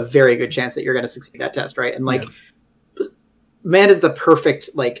card, there's a very good chance that you're going to succeed that test, right? And like, Amanda's the perfect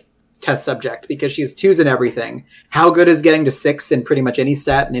like test subject because she has 2s in everything. How good is getting to 6 in pretty much any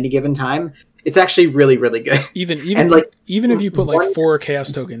stat in any given time? It's actually really, really good. Even if you put 4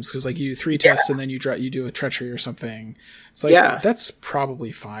 chaos tokens, because like you do 3 tests and then you do a treachery or something, it's like that's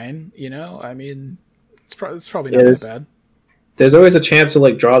probably fine. You know, I mean, it's probably not that bad. There's always a chance to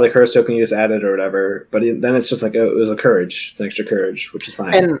like draw the curse token you just added or whatever, but then it's just like it was a courage. It's an extra courage, which is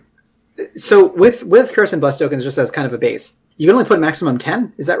fine. And so with curse and blessed tokens, just as kind of a base, you can only put maximum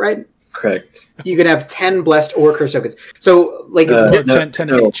 10. Is that right? Correct. You can have 10 blessed or curse tokens. So like 10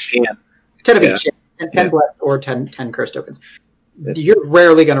 of each. 10 of each. 10 blessed or 10 curse tokens. You're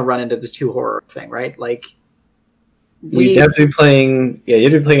rarely going to run into the 2 horror thing, right? Like you have to be playing. Yeah, you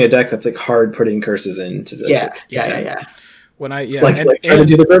have to be playing a deck that's like hard putting curses in. Yeah. When I like trying to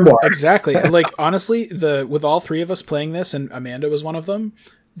do the grimoire. Exactly. Like honestly, with all three of us playing this, and Amanda was one of them,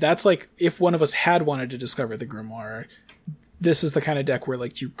 that's like if one of us had wanted to discover the grimoire, this is the kind of deck where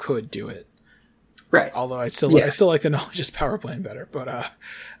like you could do it. Right. Although I still like the Knowledge is Power playing better, but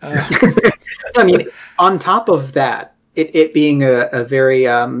I mean, on top of that, it being a very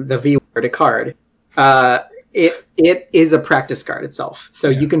the V word card, it is a practice card itself, so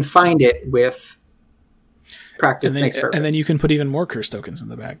you can find it with practice. And then you can put even more curse tokens in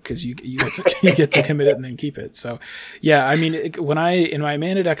the back because you get to commit it and then keep it. So yeah, I mean, in my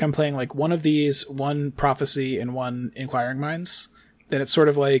mana deck, I'm playing like one of these, one Prophecy, and one Inquiring Minds. Then it's sort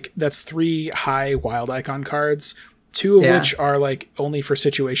of like that's 3 high wild icon cards, 2 of which are like only for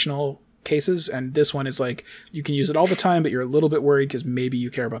situational cases, and this one is like you can use it all the time, but you're a little bit worried because maybe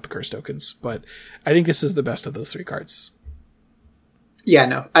you care about the curse tokens. But I think this is the best of those 3 cards. Yeah,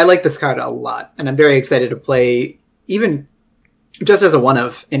 no, I like this card a lot, and I'm very excited to play even just as a one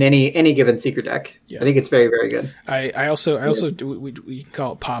of in any given Seeker deck. Yeah. I think it's very, very good. I also we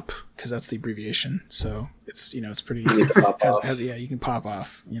call it pop because that's the abbreviation. So it's it's pretty You get to pop off. you can pop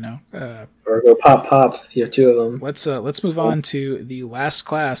off. Or go pop. You have 2 of them. Let's move on to the last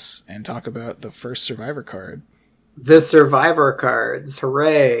class and talk about the first Survivor card. The Survivor cards,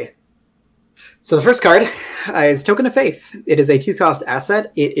 hooray! So the first card is Token of Faith. It is a 2-cost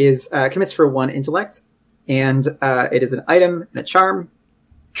asset. It is commits for 1 intellect, and it is an item and a charm.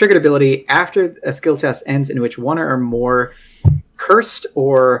 Triggered ability after a skill test ends in which 1 or more cursed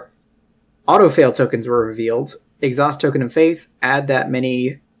or auto-fail tokens were revealed. Exhaust Token of Faith. Add that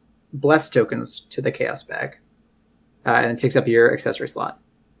many blessed tokens to the Chaos bag. And it takes up your accessory slot.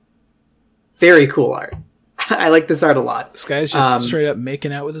 Very cool art. I like this art a lot. This guy's just straight up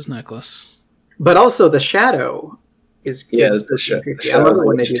making out with his necklace. But also the shadow is the shadow. I love it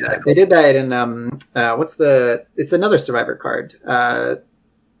when they do that. They did that in it's another Survivor card.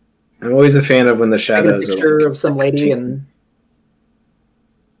 I'm always a fan of when the shadows a picture of some lady, and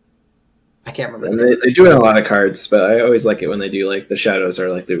I can't remember. And they do it in a lot of cards, but I always like it when they do like the shadows are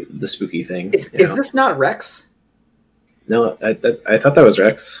like the spooky thing. Is this not Rex? No, I thought that was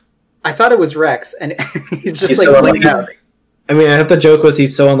Rex. I thought it was Rex, and he's just so unlucky. I mean, I thought the joke was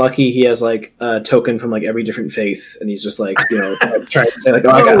he's so unlucky. He has like a token from like every different faith, and he's just like trying to say like,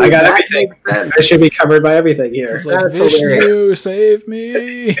 I got everything. I should be covered by everything here. It's like, Vishnu, save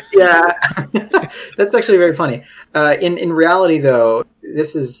me. Yeah, that's actually very funny. In reality, though,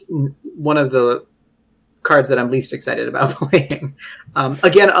 this is one of the cards that I'm least excited about playing.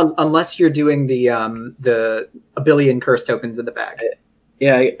 Again, unless you're doing the a billion curse tokens in the bag.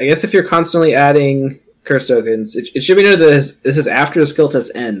 Yeah, I guess if you're constantly adding curse tokens, it should be noted that this is after the skill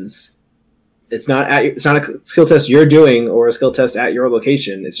test ends. It's not a skill test you're doing or a skill test at your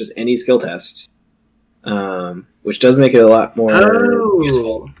location. It's just any skill test, which does make it a lot more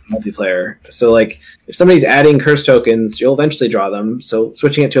useful multiplayer. So, like, if somebody's adding curse tokens, you'll eventually draw them. So,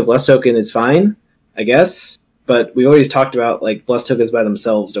 switching it to a blessed token is fine, I guess. But we always talked about like blessed tokens by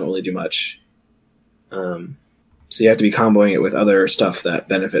themselves don't really do much. So you have to be comboing it with other stuff that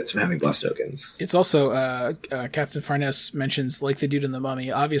benefits from having blessed tokens. It's also, Captain Farnes mentions, like they do in The Mummy,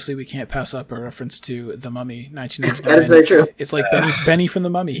 obviously we can't pass up a reference to The Mummy, 1999. That is very true. It's like Benny from The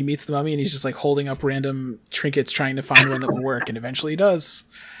Mummy. He meets the mummy and he's just like holding up random trinkets trying to find one that will work, and eventually he does.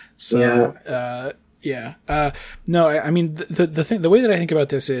 So, no, I mean, the way that I think about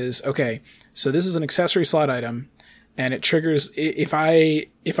this is, okay, so this is an accessory slot item, and it triggers if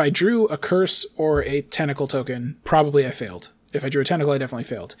I drew a curse or a tentacle token, probably I failed. If I drew a tentacle, I definitely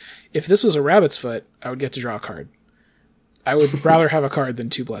failed. If this was a rabbit's foot, I would get to draw a card. I would rather have a card than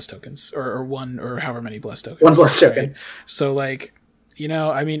 2 blessed tokens, or 1, or however many blessed tokens. 1 blessed token. So, like,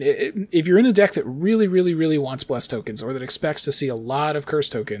 I mean, if you're in a deck that really, really, really wants blessed tokens, or that expects to see a lot of curse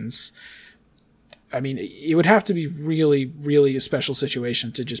tokens, I mean, it would have to be really, really a special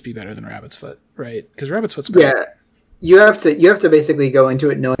situation to just be better than Rabbit's Foot, right? Because Rabbit's Foot's great. Yeah. You have to basically go into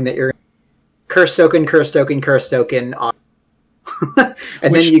it knowing that you're curse token on.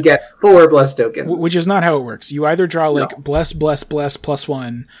 Then you get 4 blessed tokens. Which is not how it works. You either draw like bless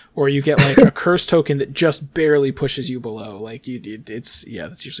 +1, or you get like a curse token that just barely pushes you below. Like that's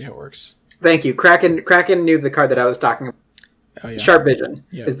usually how it works. Thank you. Kraken knew the card that I was talking about. Oh, yeah. Sharp Vision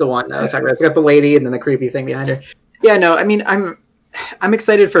is the one I was talking about. It's got the lady and then the creepy thing behind her. Yeah, no, I mean, I'm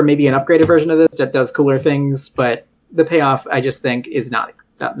excited for maybe an upgraded version of this that does cooler things, but the payoff, I just think, is not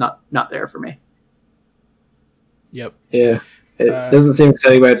there for me. Yep. Yeah, it doesn't seem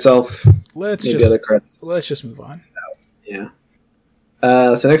exciting by itself. Let's just move on. Yeah.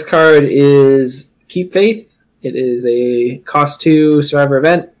 So next card is Keep Faith. It is a cost 2 Survivor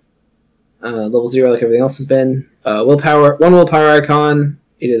event. Level 0 like everything else has been. One willpower icon.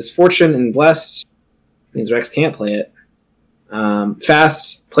 It is Fortune and Blessed. Means Rex can't play it.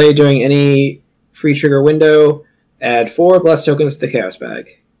 Fast. Play during any free trigger window. Add 4 Blessed tokens to the Chaos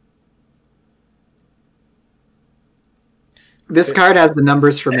bag. This card has the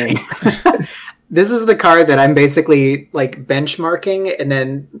numbers for me. This is the card that I'm basically like benchmarking and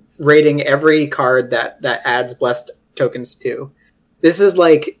then rating every card that adds blessed tokens to.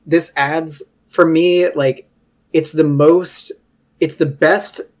 This adds for me, like it's the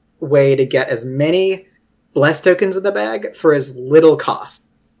best way to get as many blessed tokens in the bag for as little cost.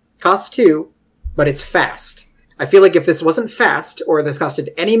 Costs 2, but it's fast. I feel like if this wasn't fast or this costed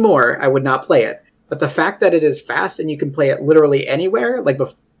any more, I would not play it. But the fact that it is fast and you can play it literally anywhere, like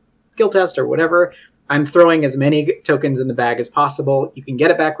before skill test or whatever, I'm throwing as many tokens in the bag as possible. You can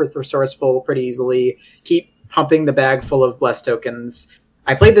get it back with Resourceful pretty easily. Keep pumping the bag full of blessed tokens.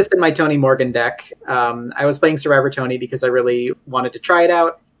 I played this in my Tony Morgan deck. I was playing Survivor Tony because I really wanted to try it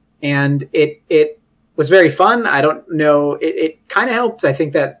out. And it was very fun. I don't know. It kind of helped. I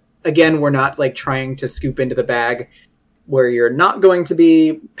think that, again, we're not like trying to scoop into the bag where you're not going to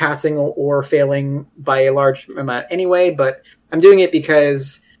be passing or failing by a large amount anyway. But I'm doing it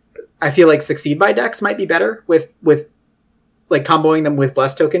because I feel like Succeed by decks might be better with like comboing them with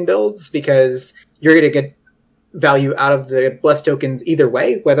blessed token builds, because you're going to get value out of the blessed tokens either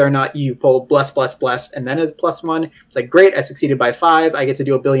way, whether or not you pull bless, and then a +1. It's like, great, I succeeded by 5. I get to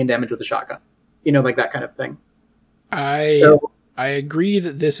do 1 billion damage with a shotgun. Like that kind of thing. I agree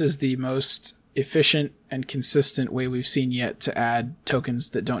that this is the most efficient and consistent way we've seen yet to add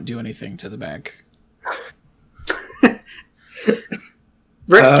tokens that don't do anything to the bag.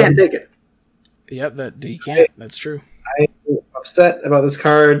 Rex can't take it. Yep, that he can't. That's true. I'm upset about this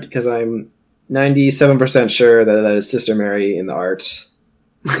card because I'm 97% sure that is Sister Mary in the art.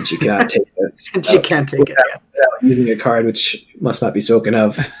 And she cannot take this. She can't take it. Without using a card which must not be spoken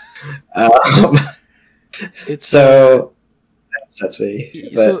of. It's so that's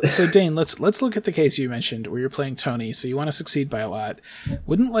me. So Dane, let's look at the case you mentioned where you're playing Tony. So you want to succeed by a lot.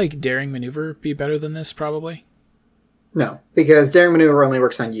 Wouldn't like Daring Maneuver be better than this? Probably. No, because Daring Maneuver only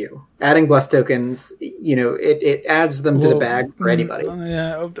works on you. Adding blessed tokens, it adds them to the bag for anybody.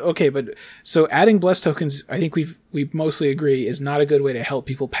 Yeah, okay, but so adding blessed tokens, I think we mostly agree, is not a good way to help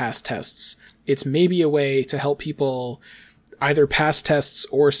people pass tests. It's maybe a way to help people either pass tests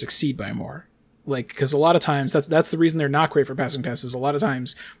or succeed by more. Like, because a lot of times that's the reason they're not great for passing tests. Is a lot of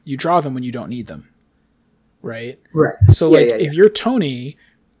times you draw them when you don't need them, right? Right. So if you're Tony,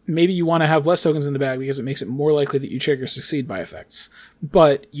 maybe you want to have less tokens in the bag because it makes it more likely that you trigger succeed by effects.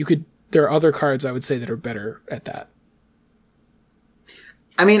 But there are other cards I would say that are better at that.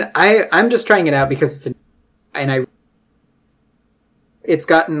 I mean, I'm just trying it out because it's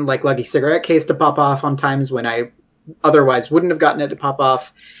gotten like Lucky Cigarette Case to pop off on times when I otherwise wouldn't have gotten it to pop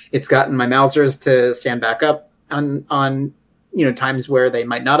off. It's gotten my Mausers to stand back up on times where they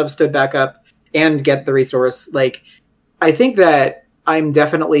might not have stood back up and get the resource. Like, I think that I'm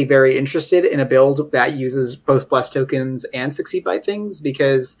definitely very interested in a build that uses both blessed tokens and succeed by things,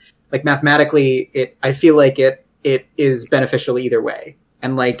 because like mathematically I feel like it is beneficial either way.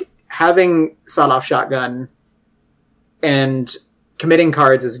 And like having sawed-off shotgun and committing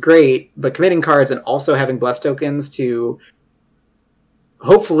cards is great, but committing cards and also having blessed tokens to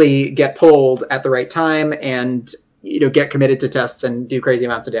hopefully get pulled at the right time and get committed to tests and do crazy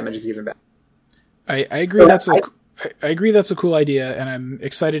amounts of damage is even better. I agree. I agree that's a cool idea, and I'm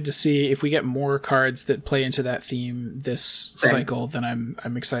excited to see if we get more cards that play into that theme this cycle. Then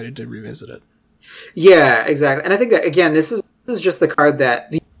I'm excited to revisit it. Yeah, exactly. And I think that again, this is just the card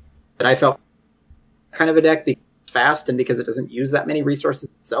that I felt kind of a deck because it's fast and because it doesn't use that many resources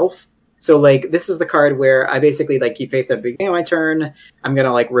itself. So like this is the card where I basically like keep faith at the beginning of my turn. I'm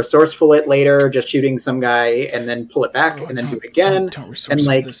gonna like resourceful it later, just shooting some guy, and then pull it back and then do it again. Don't resourceful and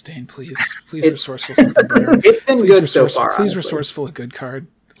like this, Dane, please resourceful something better. It's been good so far. Please honestly. resourceful a good card.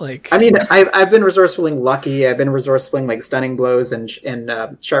 Like, I mean, I've been resourcefuling Lucky. I've been resourcefuling like Stunning Blows and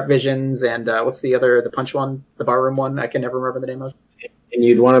Sharp Visions and what's the punch one, the barroom one? I can never remember the name of. And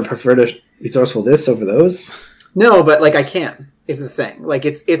you'd want to prefer to resourceful this over those? No, but like I can is the thing. Like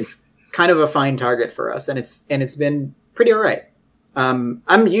it's kind of a fine target for us, and it's been pretty all right. I'm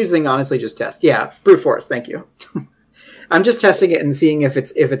using honestly just test. Yeah, brute force. Thank you. I'm just testing it and seeing if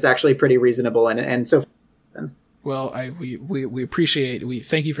it's actually pretty reasonable and so. Well, we appreciate. We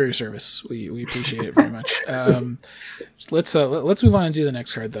thank you for your service. We appreciate it very much. Let's move on and do the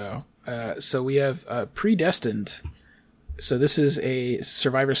next card though. So we have Predestined. So this is a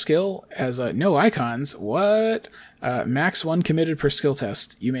survivor skill, has no icons. What? Max 1 committed per skill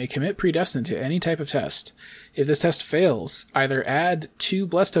test. You may commit Predestined to any type of test. If this test fails, either add 2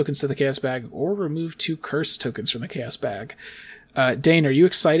 Blessed tokens to the Chaos Bag or remove 2 Curse tokens from the Chaos Bag. Dane, are you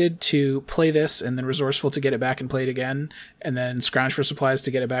excited to play this and then resourceful to get it back and play it again, and then scrounge for supplies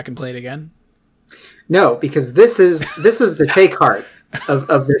to get it back and play it again? No, because this is the Take Heart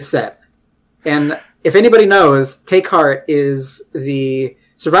of this set. And if anybody knows, Take Heart is the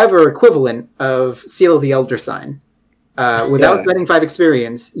Survivor equivalent of Seal of the Elder Sign. Without spending 5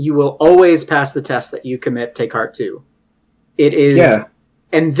 experience, you will always pass the test that you commit Take Heart to. It is,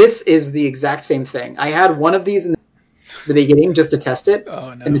 and this is the exact same thing. I had one of these in the beginning just to test it,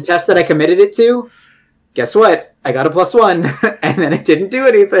 and the test that I committed it to, guess what? I got a +1, and then it didn't do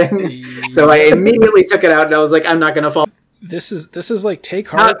anything. So I immediately took it out, and I was like, I'm not going to fall. This is like Take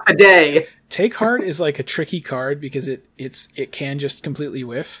Heart. Not today. Take Heart is like a tricky card because it can just completely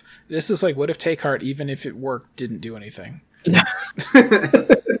whiff. This is like, what if Take Heart, even if it worked, didn't do anything?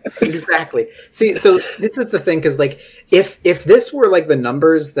 Exactly. See, so this is the thing, because like if this were like the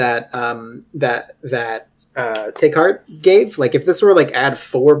numbers that Take Heart gave, like if this were like add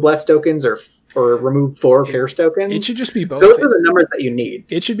 4 Blessed tokens or remove 4 Curse tokens, it should just be both. Those are the numbers that you need.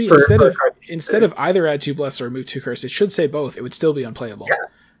 It should be instead of either add 2 Blessed or remove 2 Curse. It should say both. It would still be unplayable. Yeah.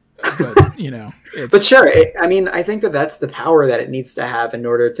 But but sure. I mean, I think that's the power that it needs to have in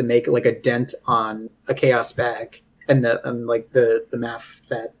order to make like a dent on a Chaos Bag and the math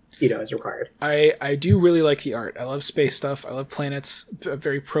that is required. I do really like the art. I love space stuff. I love planets. I'm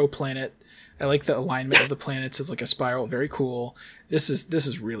very pro planet. I like the alignment of the planets. It's like a spiral. Very cool. This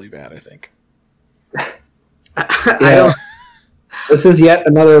is really bad, I think. I don't. This is yet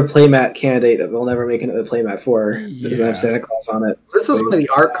another playmat candidate that they'll never make another playmat for. It doesn't have Santa Claus on it. This was one of the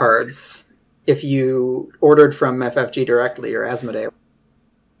art cards if you ordered from FFG directly or Asmodee.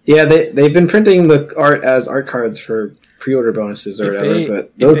 Yeah, they've been printing the art as art cards for pre-order bonuses or whatever,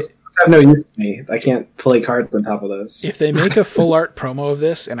 but those have no use to me. I can't play cards on top of those. If they make a full art promo of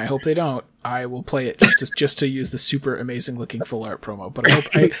this, and I hope they don't, I will play it just to use the super amazing looking full art promo. But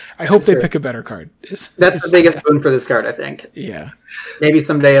I hope they pick a better card. That's the biggest boon for this card, I think. Yeah. Maybe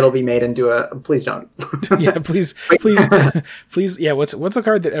someday it'll be made into a. Please don't. Yeah, please. Yeah. What's a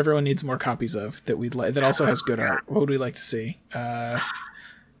card that everyone needs more copies of that we'd like that also has good art? What would we like to see?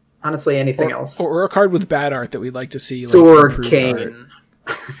 Honestly, anything else, or a card with bad art that we'd like to see. Sword like, Cane.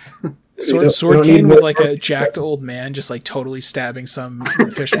 Sword Cane with like a jacked old man just like totally stabbing some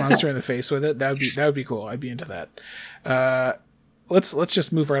fish monster in the face with it. That would be cool. I'd be into that. Let's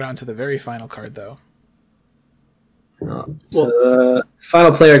just move right on to the very final card though. So the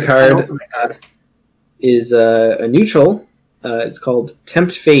final player card is a neutral. It's called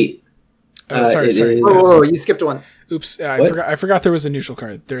Tempt Fate. Sorry. Oh, you skipped one. Oops, I forgot there was a neutral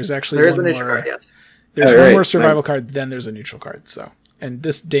card. There's actually a neutral card. Yes, there's one more survival card. Then there's a neutral card. So, and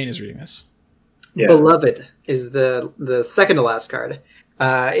Dane is reading this. Yeah. Beloved is the second to last card.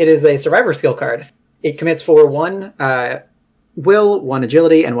 It is a survivor skill card. It commits for 1 will, 1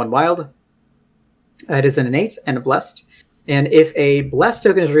 agility, and 1 wild. It is an innate and a blessed. And if a blessed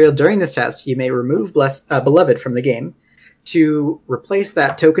token is revealed during this test, you may remove Beloved from the game to replace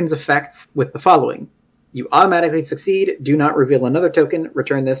that token's effects with the following. You automatically succeed. Do not reveal another token.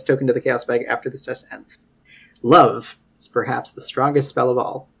 Return this token to the Chaos Bag after this test ends. Love is perhaps the strongest spell of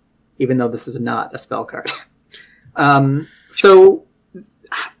all, even though this is not a spell card. So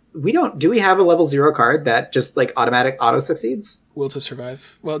do we have a level 0 card that just like automatic auto succeeds? Will to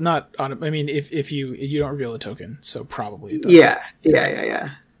survive. Well, not auto. I mean, if you don't reveal a token, so probably it does. Yeah.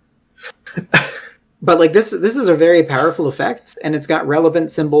 But like this is a very powerful effect, and it's got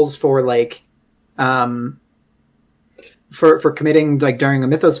relevant symbols for like, for committing like during a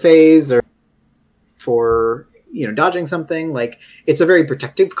Mythos phase or for dodging something. Like it's a very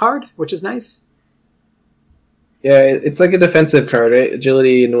protective card, which is nice. Yeah, it's like a defensive card, right?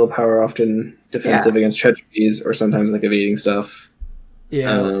 Agility and willpower are often defensive against treacheries or sometimes like evading stuff.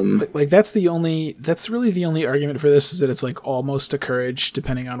 Yeah, like that's really the only argument for this is that it's like almost a courage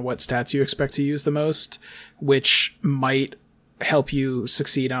depending on what stats you expect to use the most, which might help you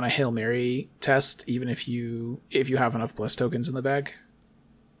succeed on a Hail Mary test even if you have enough blessed tokens in the bag.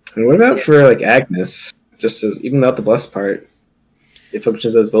 And what about for like Agnes? Just as even without the blessed part, it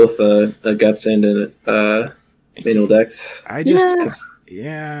functions as both a guts and a manual dex.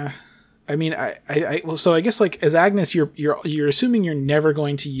 I mean, so I guess like as Agnes, you're assuming you're never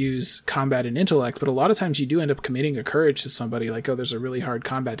going to use combat and intellect, but a lot of times you do end up committing a courage to somebody. Like, oh, there's a really hard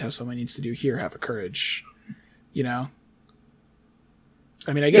combat test someone needs to do here. Have a courage,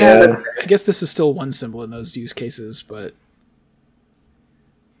 I mean, I guess this is still one symbol in those use cases, but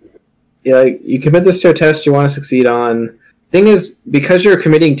yeah, you commit this to a test you want to succeed on. Thing is, because you're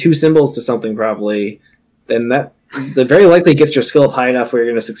committing 2 symbols to something probably, then that very likely gets your skill up high enough where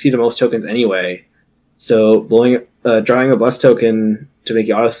you're going to succeed on most tokens anyway. So drawing a blessed token to make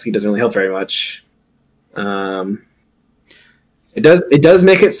you auto succeed doesn't really help very much. It does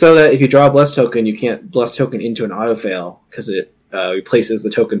make it so that if you draw a blessed token, you can't blessed token into an auto fail because it replaces the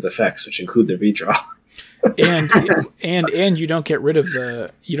token's effects, which include the redraw. and you don't get rid of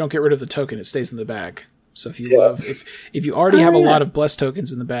the token; it stays in the bag. So if you already have a lot of blessed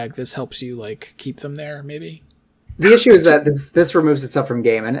tokens in the bag, this helps you like keep them there. Maybe the issue is that this removes itself from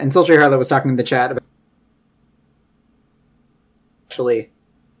game, and Sultry Harlow was talking in the chat about actually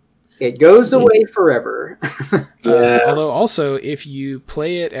it goes away forever. Although also if you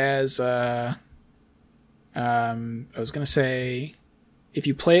play it as I was gonna say, if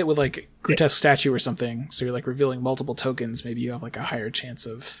you play it with like grotesque statue or something, so you're like revealing multiple tokens, maybe you have like a higher chance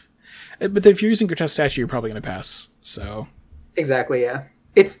of. But if you're using grotesque statue, you're probably gonna pass. So exactly, yeah.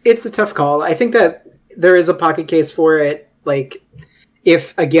 It's a tough call. I think that there is a pocket case for it. Like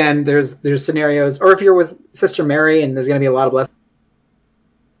if again there's scenarios, or if you're with Sister Mary and there's gonna be a lot of blessings.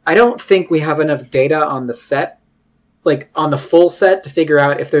 I don't think we have enough data on the set, like on the full set, to figure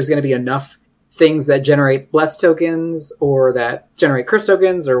out if there's going to be enough things that generate blessed tokens or that generate curse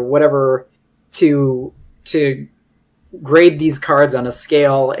tokens or whatever to grade these cards on a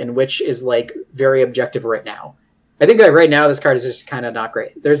scale in which is like very objective right now. I think that right now this card is just kind of not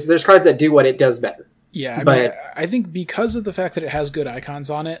great. There's cards that do what it does better. Yeah, I think because of the fact that it has good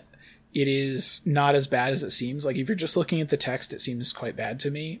icons on it, it is not as bad as it seems. Like if you're just looking at the text, it seems quite bad to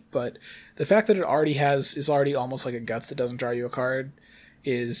me. But the fact that it is already almost like a guts that doesn't draw you a card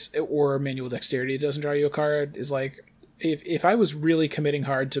or manual dexterity that doesn't draw you a card is like, if I was really committing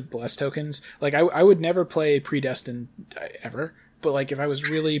hard to blessed tokens, like I would never play Predestined ever. But like if I was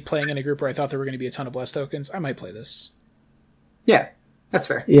really playing in a group where I thought there were going to be a ton of blessed tokens, I might play this. Yeah. That's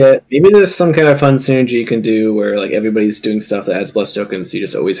fair. Yeah, maybe there's some kind of fun synergy you can do where like everybody's doing stuff that adds blessed tokens, so you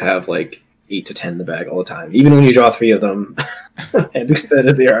just always have like 8 to 10 in the bag all the time, even when you draw 3 of them and then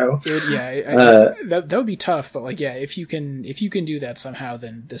a 0. That would be tough, but like if you can do that somehow,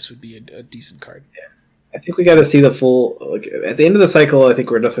 then this would be a decent card. Yeah. I think we got to see the full. Like at the end of the cycle, I think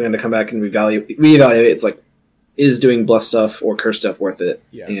we're definitely going to come back and reevaluate. It's like, is doing blessed stuff or curse stuff worth it?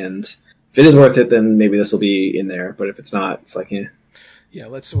 Yeah. And if it is worth it, then maybe this will be in there. But if it's not, it's like Yeah,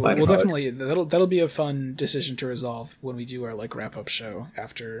 we'll definitely that'll be a fun decision to resolve when we do our like wrap up show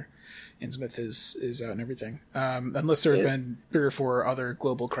after Innsmouth is out and everything. Unless there have been 3 or 4 other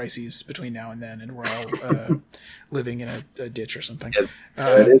global crises between now and then, and we're all living in a ditch or something. Yeah,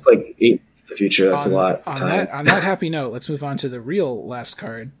 it is like 8 months in the future. That's a lot. On that happy note, let's move on to the real last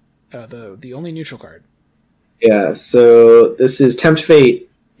card, the only neutral card. Yeah, so this is Tempt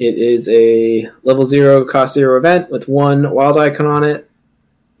Fate. It is a level 0, cost 0 event with 1 wild icon on it.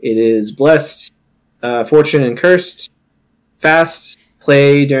 It is blessed, fortune, and cursed. Fast,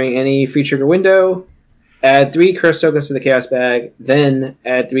 play during any free trigger window. Add 3 curse tokens to the chaos bag. Then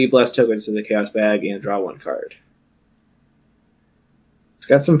add 3 blessed tokens to the chaos bag and draw 1 card. It's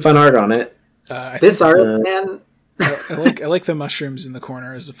got some fun art on it. This art, man. I like the mushrooms in the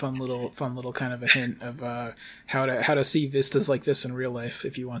corner as a fun little kind of a hint of how to see vistas like this in real life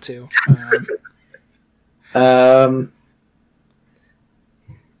if you want to.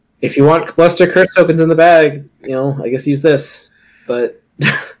 If you want blessed or curse tokens in the bag, I guess use this. But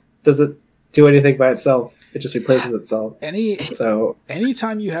does it do anything by itself? It just replaces itself.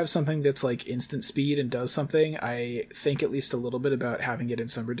 Anytime you have something that's like instant speed and does something, I think at least a little bit about having it in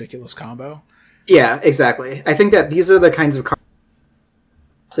some ridiculous combo. Yeah, exactly. I think that these are the kinds of cards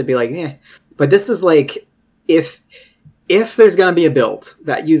to be like, but this is like if there's going to be a build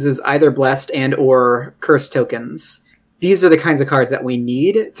that uses either blessed and or cursed tokens, these are the kinds of cards that we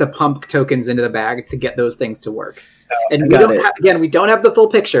need to pump tokens into the bag to get those things to work. And we don't have the full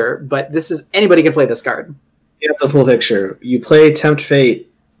picture, but this is anybody can play this card. You have the full picture. You play Tempt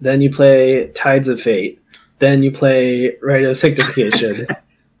Fate, then you play Tides of Fate, then you play Rite of Sanctification.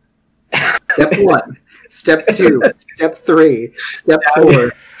 Step 1, Step 2, Step 3, Step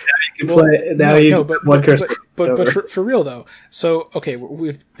 4. But for real though, so okay,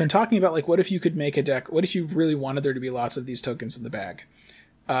 we've been talking about like what if you could make a deck, what if you really wanted there to be lots of these tokens in the bag.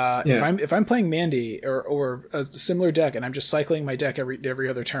 If I'm playing Mandy or a similar deck and I'm just cycling my deck every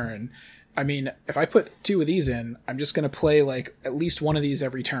other turn, I mean, if I put 2 of these in, I'm just going to play like at least 1 of these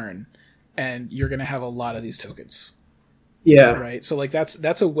every turn, and you're going to have a lot of these tokens. Yeah. Right. So like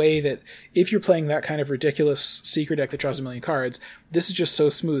that's a way that if you're playing that kind of ridiculous secret deck that draws a million cards, this is just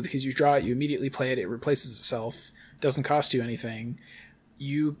so smooth because you draw it, you immediately play it, it replaces itself, doesn't cost you anything.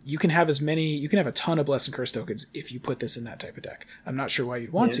 you can have a ton of Blessed and Curse tokens if you put this in that type of deck. I'm not sure why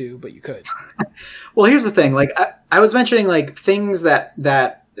you'd want to, but you could. Well, here's the thing. Like I was mentioning, like things that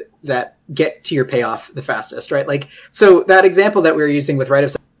get to your payoff the fastest, right? Like, so that example that we were using with Rite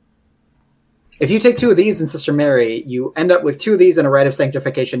of, if you take 2 of these in Sister Mary, you end up with 2 of these and a Rite of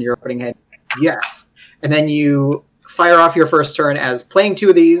Sanctification in your opening hand. Yes, and then you fire off your first turn as playing 2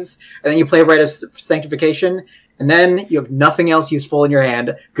 of these, and then you play a Rite of Sanctification, and then you have nothing else useful in your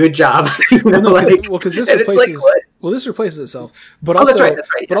hand. Good job. Because this replaces itself. But also, that's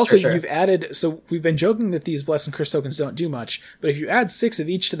right. But also, sure. you've added. So we've been joking that these Blessed and Curse tokens don't do much, but if you add 6 of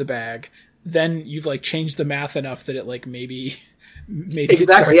each to the bag, then you've like changed the math enough that it like maybe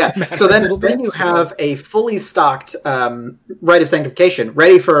exactly, yeah. So then you have a fully stocked Rite of Sanctification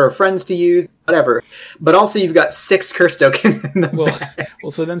ready for our friends to use, whatever. But also you've got 6 curse tokens in the bag.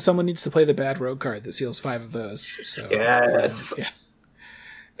 Well, so then someone needs to play the bad rogue card that seals 5 of those. So yes.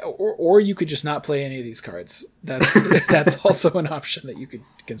 Or you could just not play any of these cards. That's also an option that you could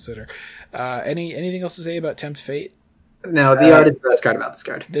consider. Anything else to say about Tempt Fate? No, the art is the best card about this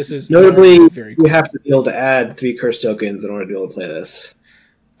card. This is notably very cool. You have to be able to add 3 curse tokens in order to be able to play this.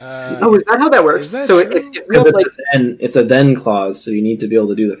 Is that how that works? That so true? It's a then clause, so you need to be able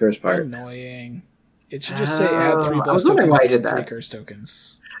to do the first part. Annoying. It should just say add 3 I was blessed wondering tokens why I and did 3 that. curse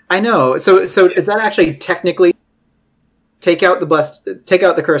tokens. I know. So is that actually technically take out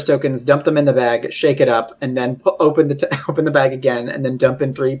the curse tokens, dump them in the bag, shake it up, and then open the bag again, and then dump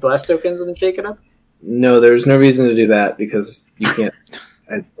in 3 blessed tokens and then shake it up? No, there's no reason to do that because you can't.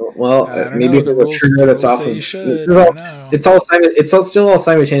 Maybe if there's a trigger that's off of. It's still all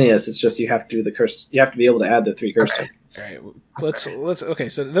simultaneous. It's just you have to do the curse. You have to be able to add the 3 curse tokens. All right, let's. Okay,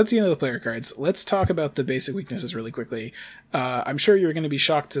 so that's the end of the player cards. Let's talk about the basic weaknesses really quickly. I'm sure you're going to be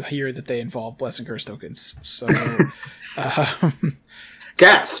shocked to hear that they involve bless and curse tokens. So,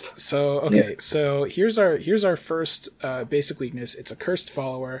 gasp. So here's our first basic weakness. It's a cursed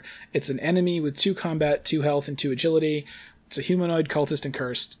follower. It's an enemy with 2 combat, 2 health, and 2 agility. It's a humanoid, cultist, and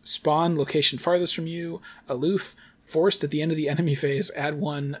cursed. Spawn location farthest from you. Aloof. Forced at the end of the enemy phase. Add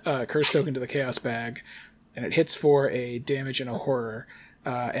 1 curse token to the chaos bag, and it hits for a damage and a horror.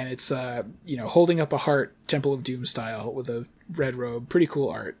 And it's holding up a heart, Temple of Doom style with a red robe. Pretty cool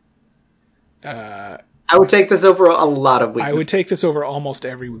art. I would take this over a lot of weaknesses. I would take this over almost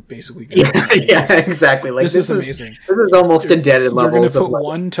every basic weakness. Yeah, exactly. Like this is amazing. This is almost indebted levels. You're going to put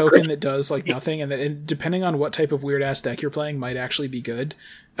 1 token that does like nothing, and depending on what type of weird ass deck you're playing, might actually be good.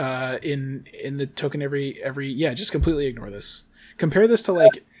 In the token every just completely ignore this. Compare this to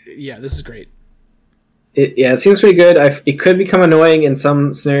this is great. It seems pretty good. It could become annoying in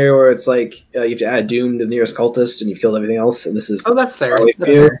some scenario where it's like you have to add Doom to the nearest cultist and you've killed everything else, and this is that's fair.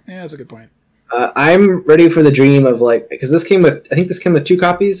 That's a good point. I'm ready for the dream of because this came with 2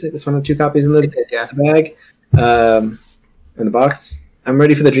 copies. This one had 2 copies in the bag, in the box. I'm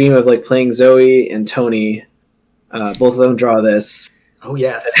ready for the dream of playing Zoe and Tony. Both of them draw this. Oh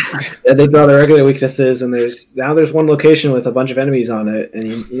yes. They draw the regular weaknesses, and there's 1 location with a bunch of enemies on it, and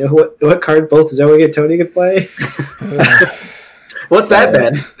you know what card both Zoe and Tony could play? What's that,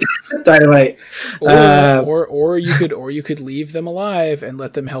 Ben? Dynamite. Or you could leave them alive and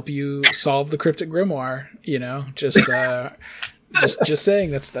let them help you solve the cryptic grimoire. Just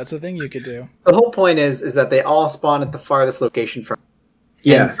saying that's a thing you could do. The whole point is that they all spawn at the farthest location from.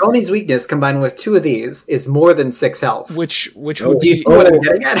 Yeah. And Tony's weakness combined with 2 of these is more than 6 health. Which would do be you see what I'm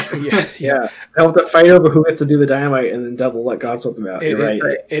getting at? Yeah. I have to fight over who gets to do the dynamite and then double what God swap them out. You're right.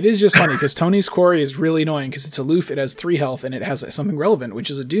 It is just funny because Tony's quarry is really annoying because it's aloof, it has 3 health, and it has something relevant,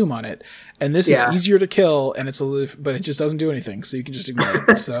 which is a Doom on it. And this is easier to kill, and it's aloof, but it just doesn't do anything, so you can just ignore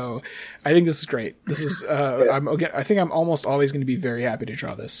it. So I think this is great. This is I think I'm almost always going to be very happy to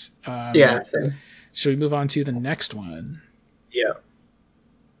draw this. Same. Should we move on to the next one? Yeah.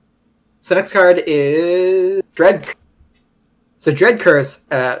 So next card is Dread. So Dread Curse,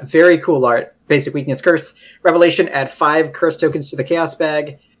 very cool art. Basic weakness curse. Revelation, add 5 curse tokens to the chaos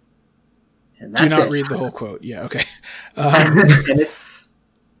bag. And that's Do not it. read the whole quote. Yeah, okay. And it's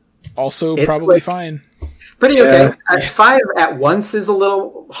probably fine. Pretty okay. 5 at once is a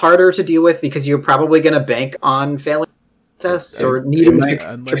little harder to deal with because you're probably going to bank on failing tests or needing to make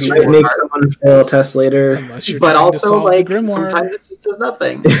someone fail a test later. But also, sometimes it just does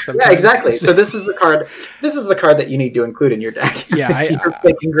nothing. Yeah, exactly. So this is the card. This is the card that you need to include in your deck. Yeah, you're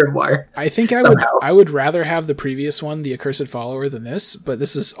picking Grimoire. I think I would rather have the previous one, the Accursed Follower, than this. But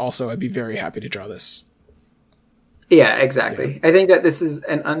this is also, I'd be very happy to draw this. Yeah, exactly. Yeah. I think that this is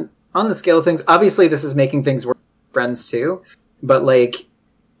on the scale of things. Obviously, this is making things work for friends too. But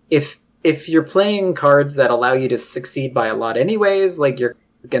if if you're playing cards that allow you to succeed by a lot anyways, like you're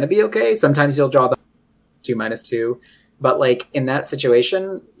gonna be okay. Sometimes you'll draw the 2/2, but like in that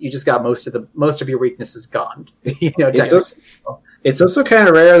situation, you just got most of your weaknesses gone. It's also kind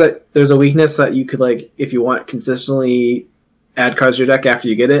of rare that there's a weakness that you could, like, if you want, consistently add cards to your deck after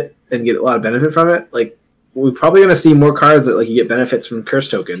you get it and get a lot of benefit from it. Like, we're probably going to see more cards that, like, you get benefits from curse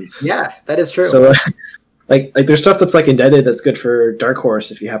tokens. Yeah, that is true. So, like there's stuff that's like indebted that's good for Dark Horse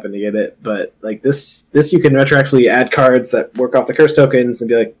if you happen to get it, but like this you can retroactively add cards that work off the curse tokens and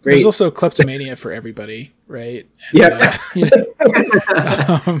be like, great. There's also kleptomania for everybody, right? And, yeah.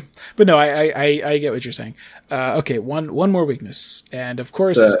 But no, I get what you're saying. Okay, one more weakness, and of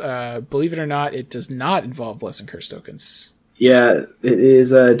course, believe it or not, it does not involve blessing curse tokens. Yeah, it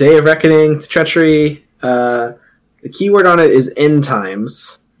is a Day of Reckoning to Treachery. The keyword on it is end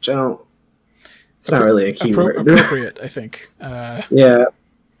times, which I don't. It's not really a keyword. Appropriate, I think. Yeah.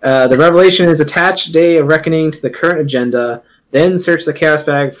 The revelation is attach Day of Reckoning to the current agenda, then search the Chaos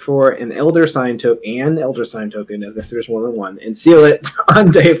Bag for an Elder Sign token, as if there's more than one, and seal it on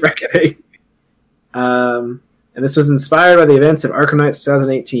Day of Reckoning. And this was inspired by the events of Arkham Knight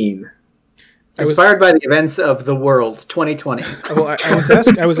 2018. Inspired by the events of the world 2020. Well,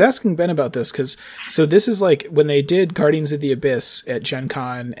 I was asking Ben about this because this is like when they did Guardians of the Abyss at Gen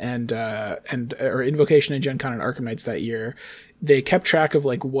Con and Invocation and Gen Con and Arkham Knights that year. They kept track of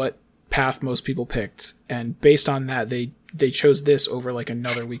like what path most people picked, and based on that, they chose this over like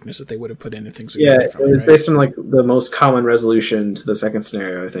another weakness that they would have put in if things. It was based on like the most common resolution to the second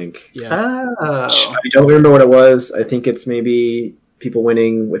scenario, I think. Yeah. Oh. I don't remember what it was. I think it's maybe people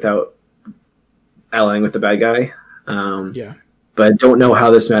winning without allying with the bad guy. Yeah. But I don't know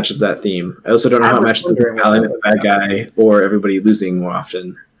how this matches that theme. I also don't know how it matches allying with the bad guy or everybody losing more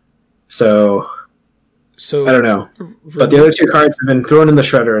often. So I don't know. But the other two cards have been thrown in the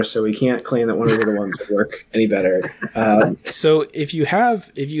shredder, so we can't claim that one of the ones would work any better. So if you have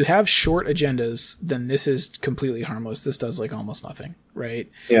short agendas, then this is completely harmless. This does like almost nothing, right?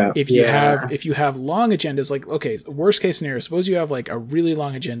 Yeah. If you have long agendas, like, okay, worst case scenario, suppose you have like a really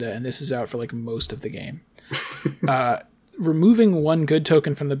long agenda and this is out for like most of the game. Removing one good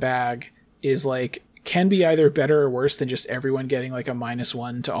token from the bag is like can be either better or worse than just everyone getting like a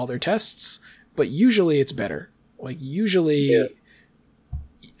 -1 to all their tests. But usually it's better. Like usually,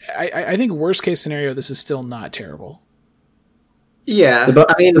 I think worst case scenario, this is still not terrible. Yeah, it's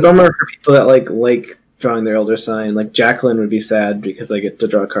a bummer for people that like drawing their Elder Sign. Like Jacqueline would be sad because I get to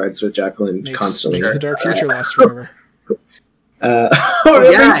draw cards with Jacqueline constantly. Makes the Dark Future last forever.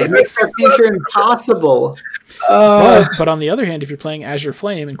 It makes Dark Future impossible. But on the other hand, if you're playing Azure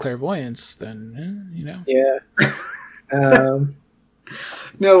Flame and Clairvoyance, then Yeah.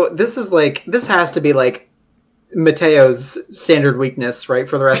 No, this has to be like Mateo's standard weakness, right,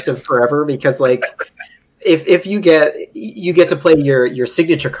 for the rest of forever, because like if you get to play your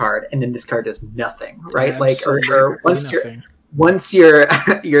signature card and then this card does nothing, right? Like or once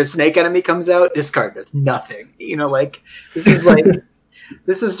your snake enemy comes out, this card does nothing. Like this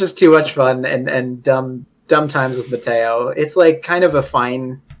is just too much fun and dumb times with Mateo. It's like kind of a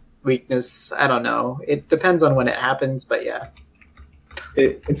fine weakness. I don't know. It depends on when it happens, but yeah.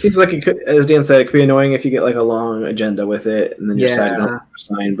 It seems like it could, as Dan said, it could be annoying if you get like a long agenda with it and then you decide you don't have to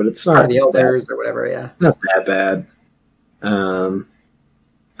sign, but it's not the elders or whatever. Yeah, it's not that bad. All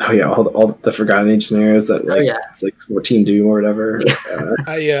the Forgotten Age scenarios that it's like 14 doom or whatever.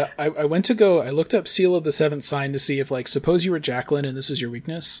 I looked up Seal of the Seventh Sign to see if like suppose you were Jacqueline and this is your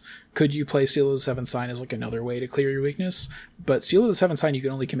weakness, could you play Seal of the Seventh Sign as like another way to clear your weakness? But Seal of the Seventh Sign you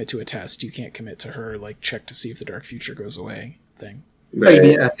can only commit to a test. You can't commit to her like check to see if the Dark Future goes away thing. Right. Oh,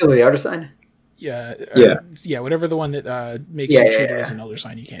 you mean Seal of the Elder Sign? Yeah. Whatever the one that makes you treat it as an Elder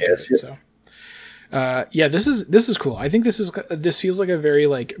Sign, you can't do it. So. This is cool. I think this feels like a very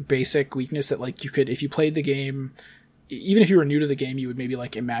like basic weakness that like you could, if you played the game, even if you were new to the game, you would maybe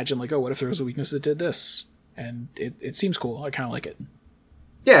like imagine like, oh, what if there was a weakness that did this? And it seems cool. I kind of like it.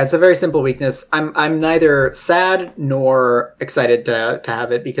 Yeah, it's a very simple weakness. I'm neither sad nor excited to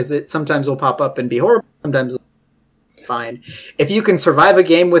have it because it sometimes will pop up and be horrible. Sometimes fine. If you can survive a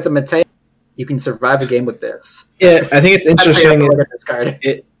game with a Mateo, you can survive a game with this. Yeah, I think it's interesting. This card.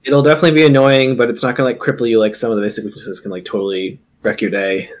 It'll definitely be annoying, but it's not going to like cripple you like some of the basic weaknesses can like totally wreck your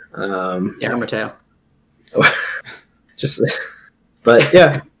day. Mateo. But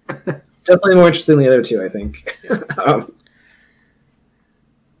yeah, definitely more interesting than the other two, I think.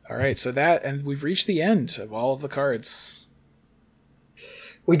 All right, and we've reached the end of all of the cards.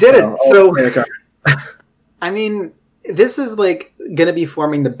 We did it. So, I mean, this is like going to be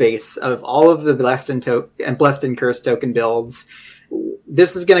forming the base of all of the Blessed and Cursed token builds.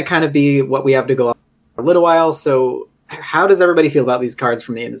 this is going to kind of be what we have to go on for a little while. So how does everybody feel about these cards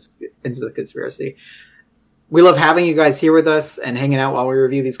from the Ends with Conspiracy? We love having you guys here with us and hanging out while we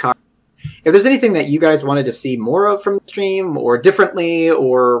review these cards. If there's anything that you guys wanted to see more of from the stream or differently,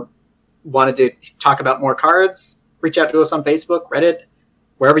 or wanted to talk about more cards, reach out to us on Facebook, Reddit,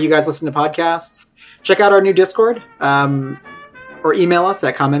 wherever you guys listen to podcasts. Check out our new Discord, or email us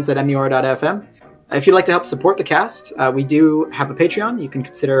at comments@mur.fm. If you'd like to help support the cast, we do have a Patreon. You can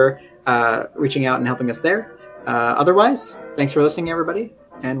consider reaching out and helping us there. Otherwise, thanks for listening, everybody,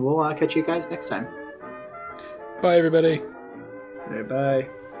 and we'll catch you guys next time. Bye, everybody. Bye.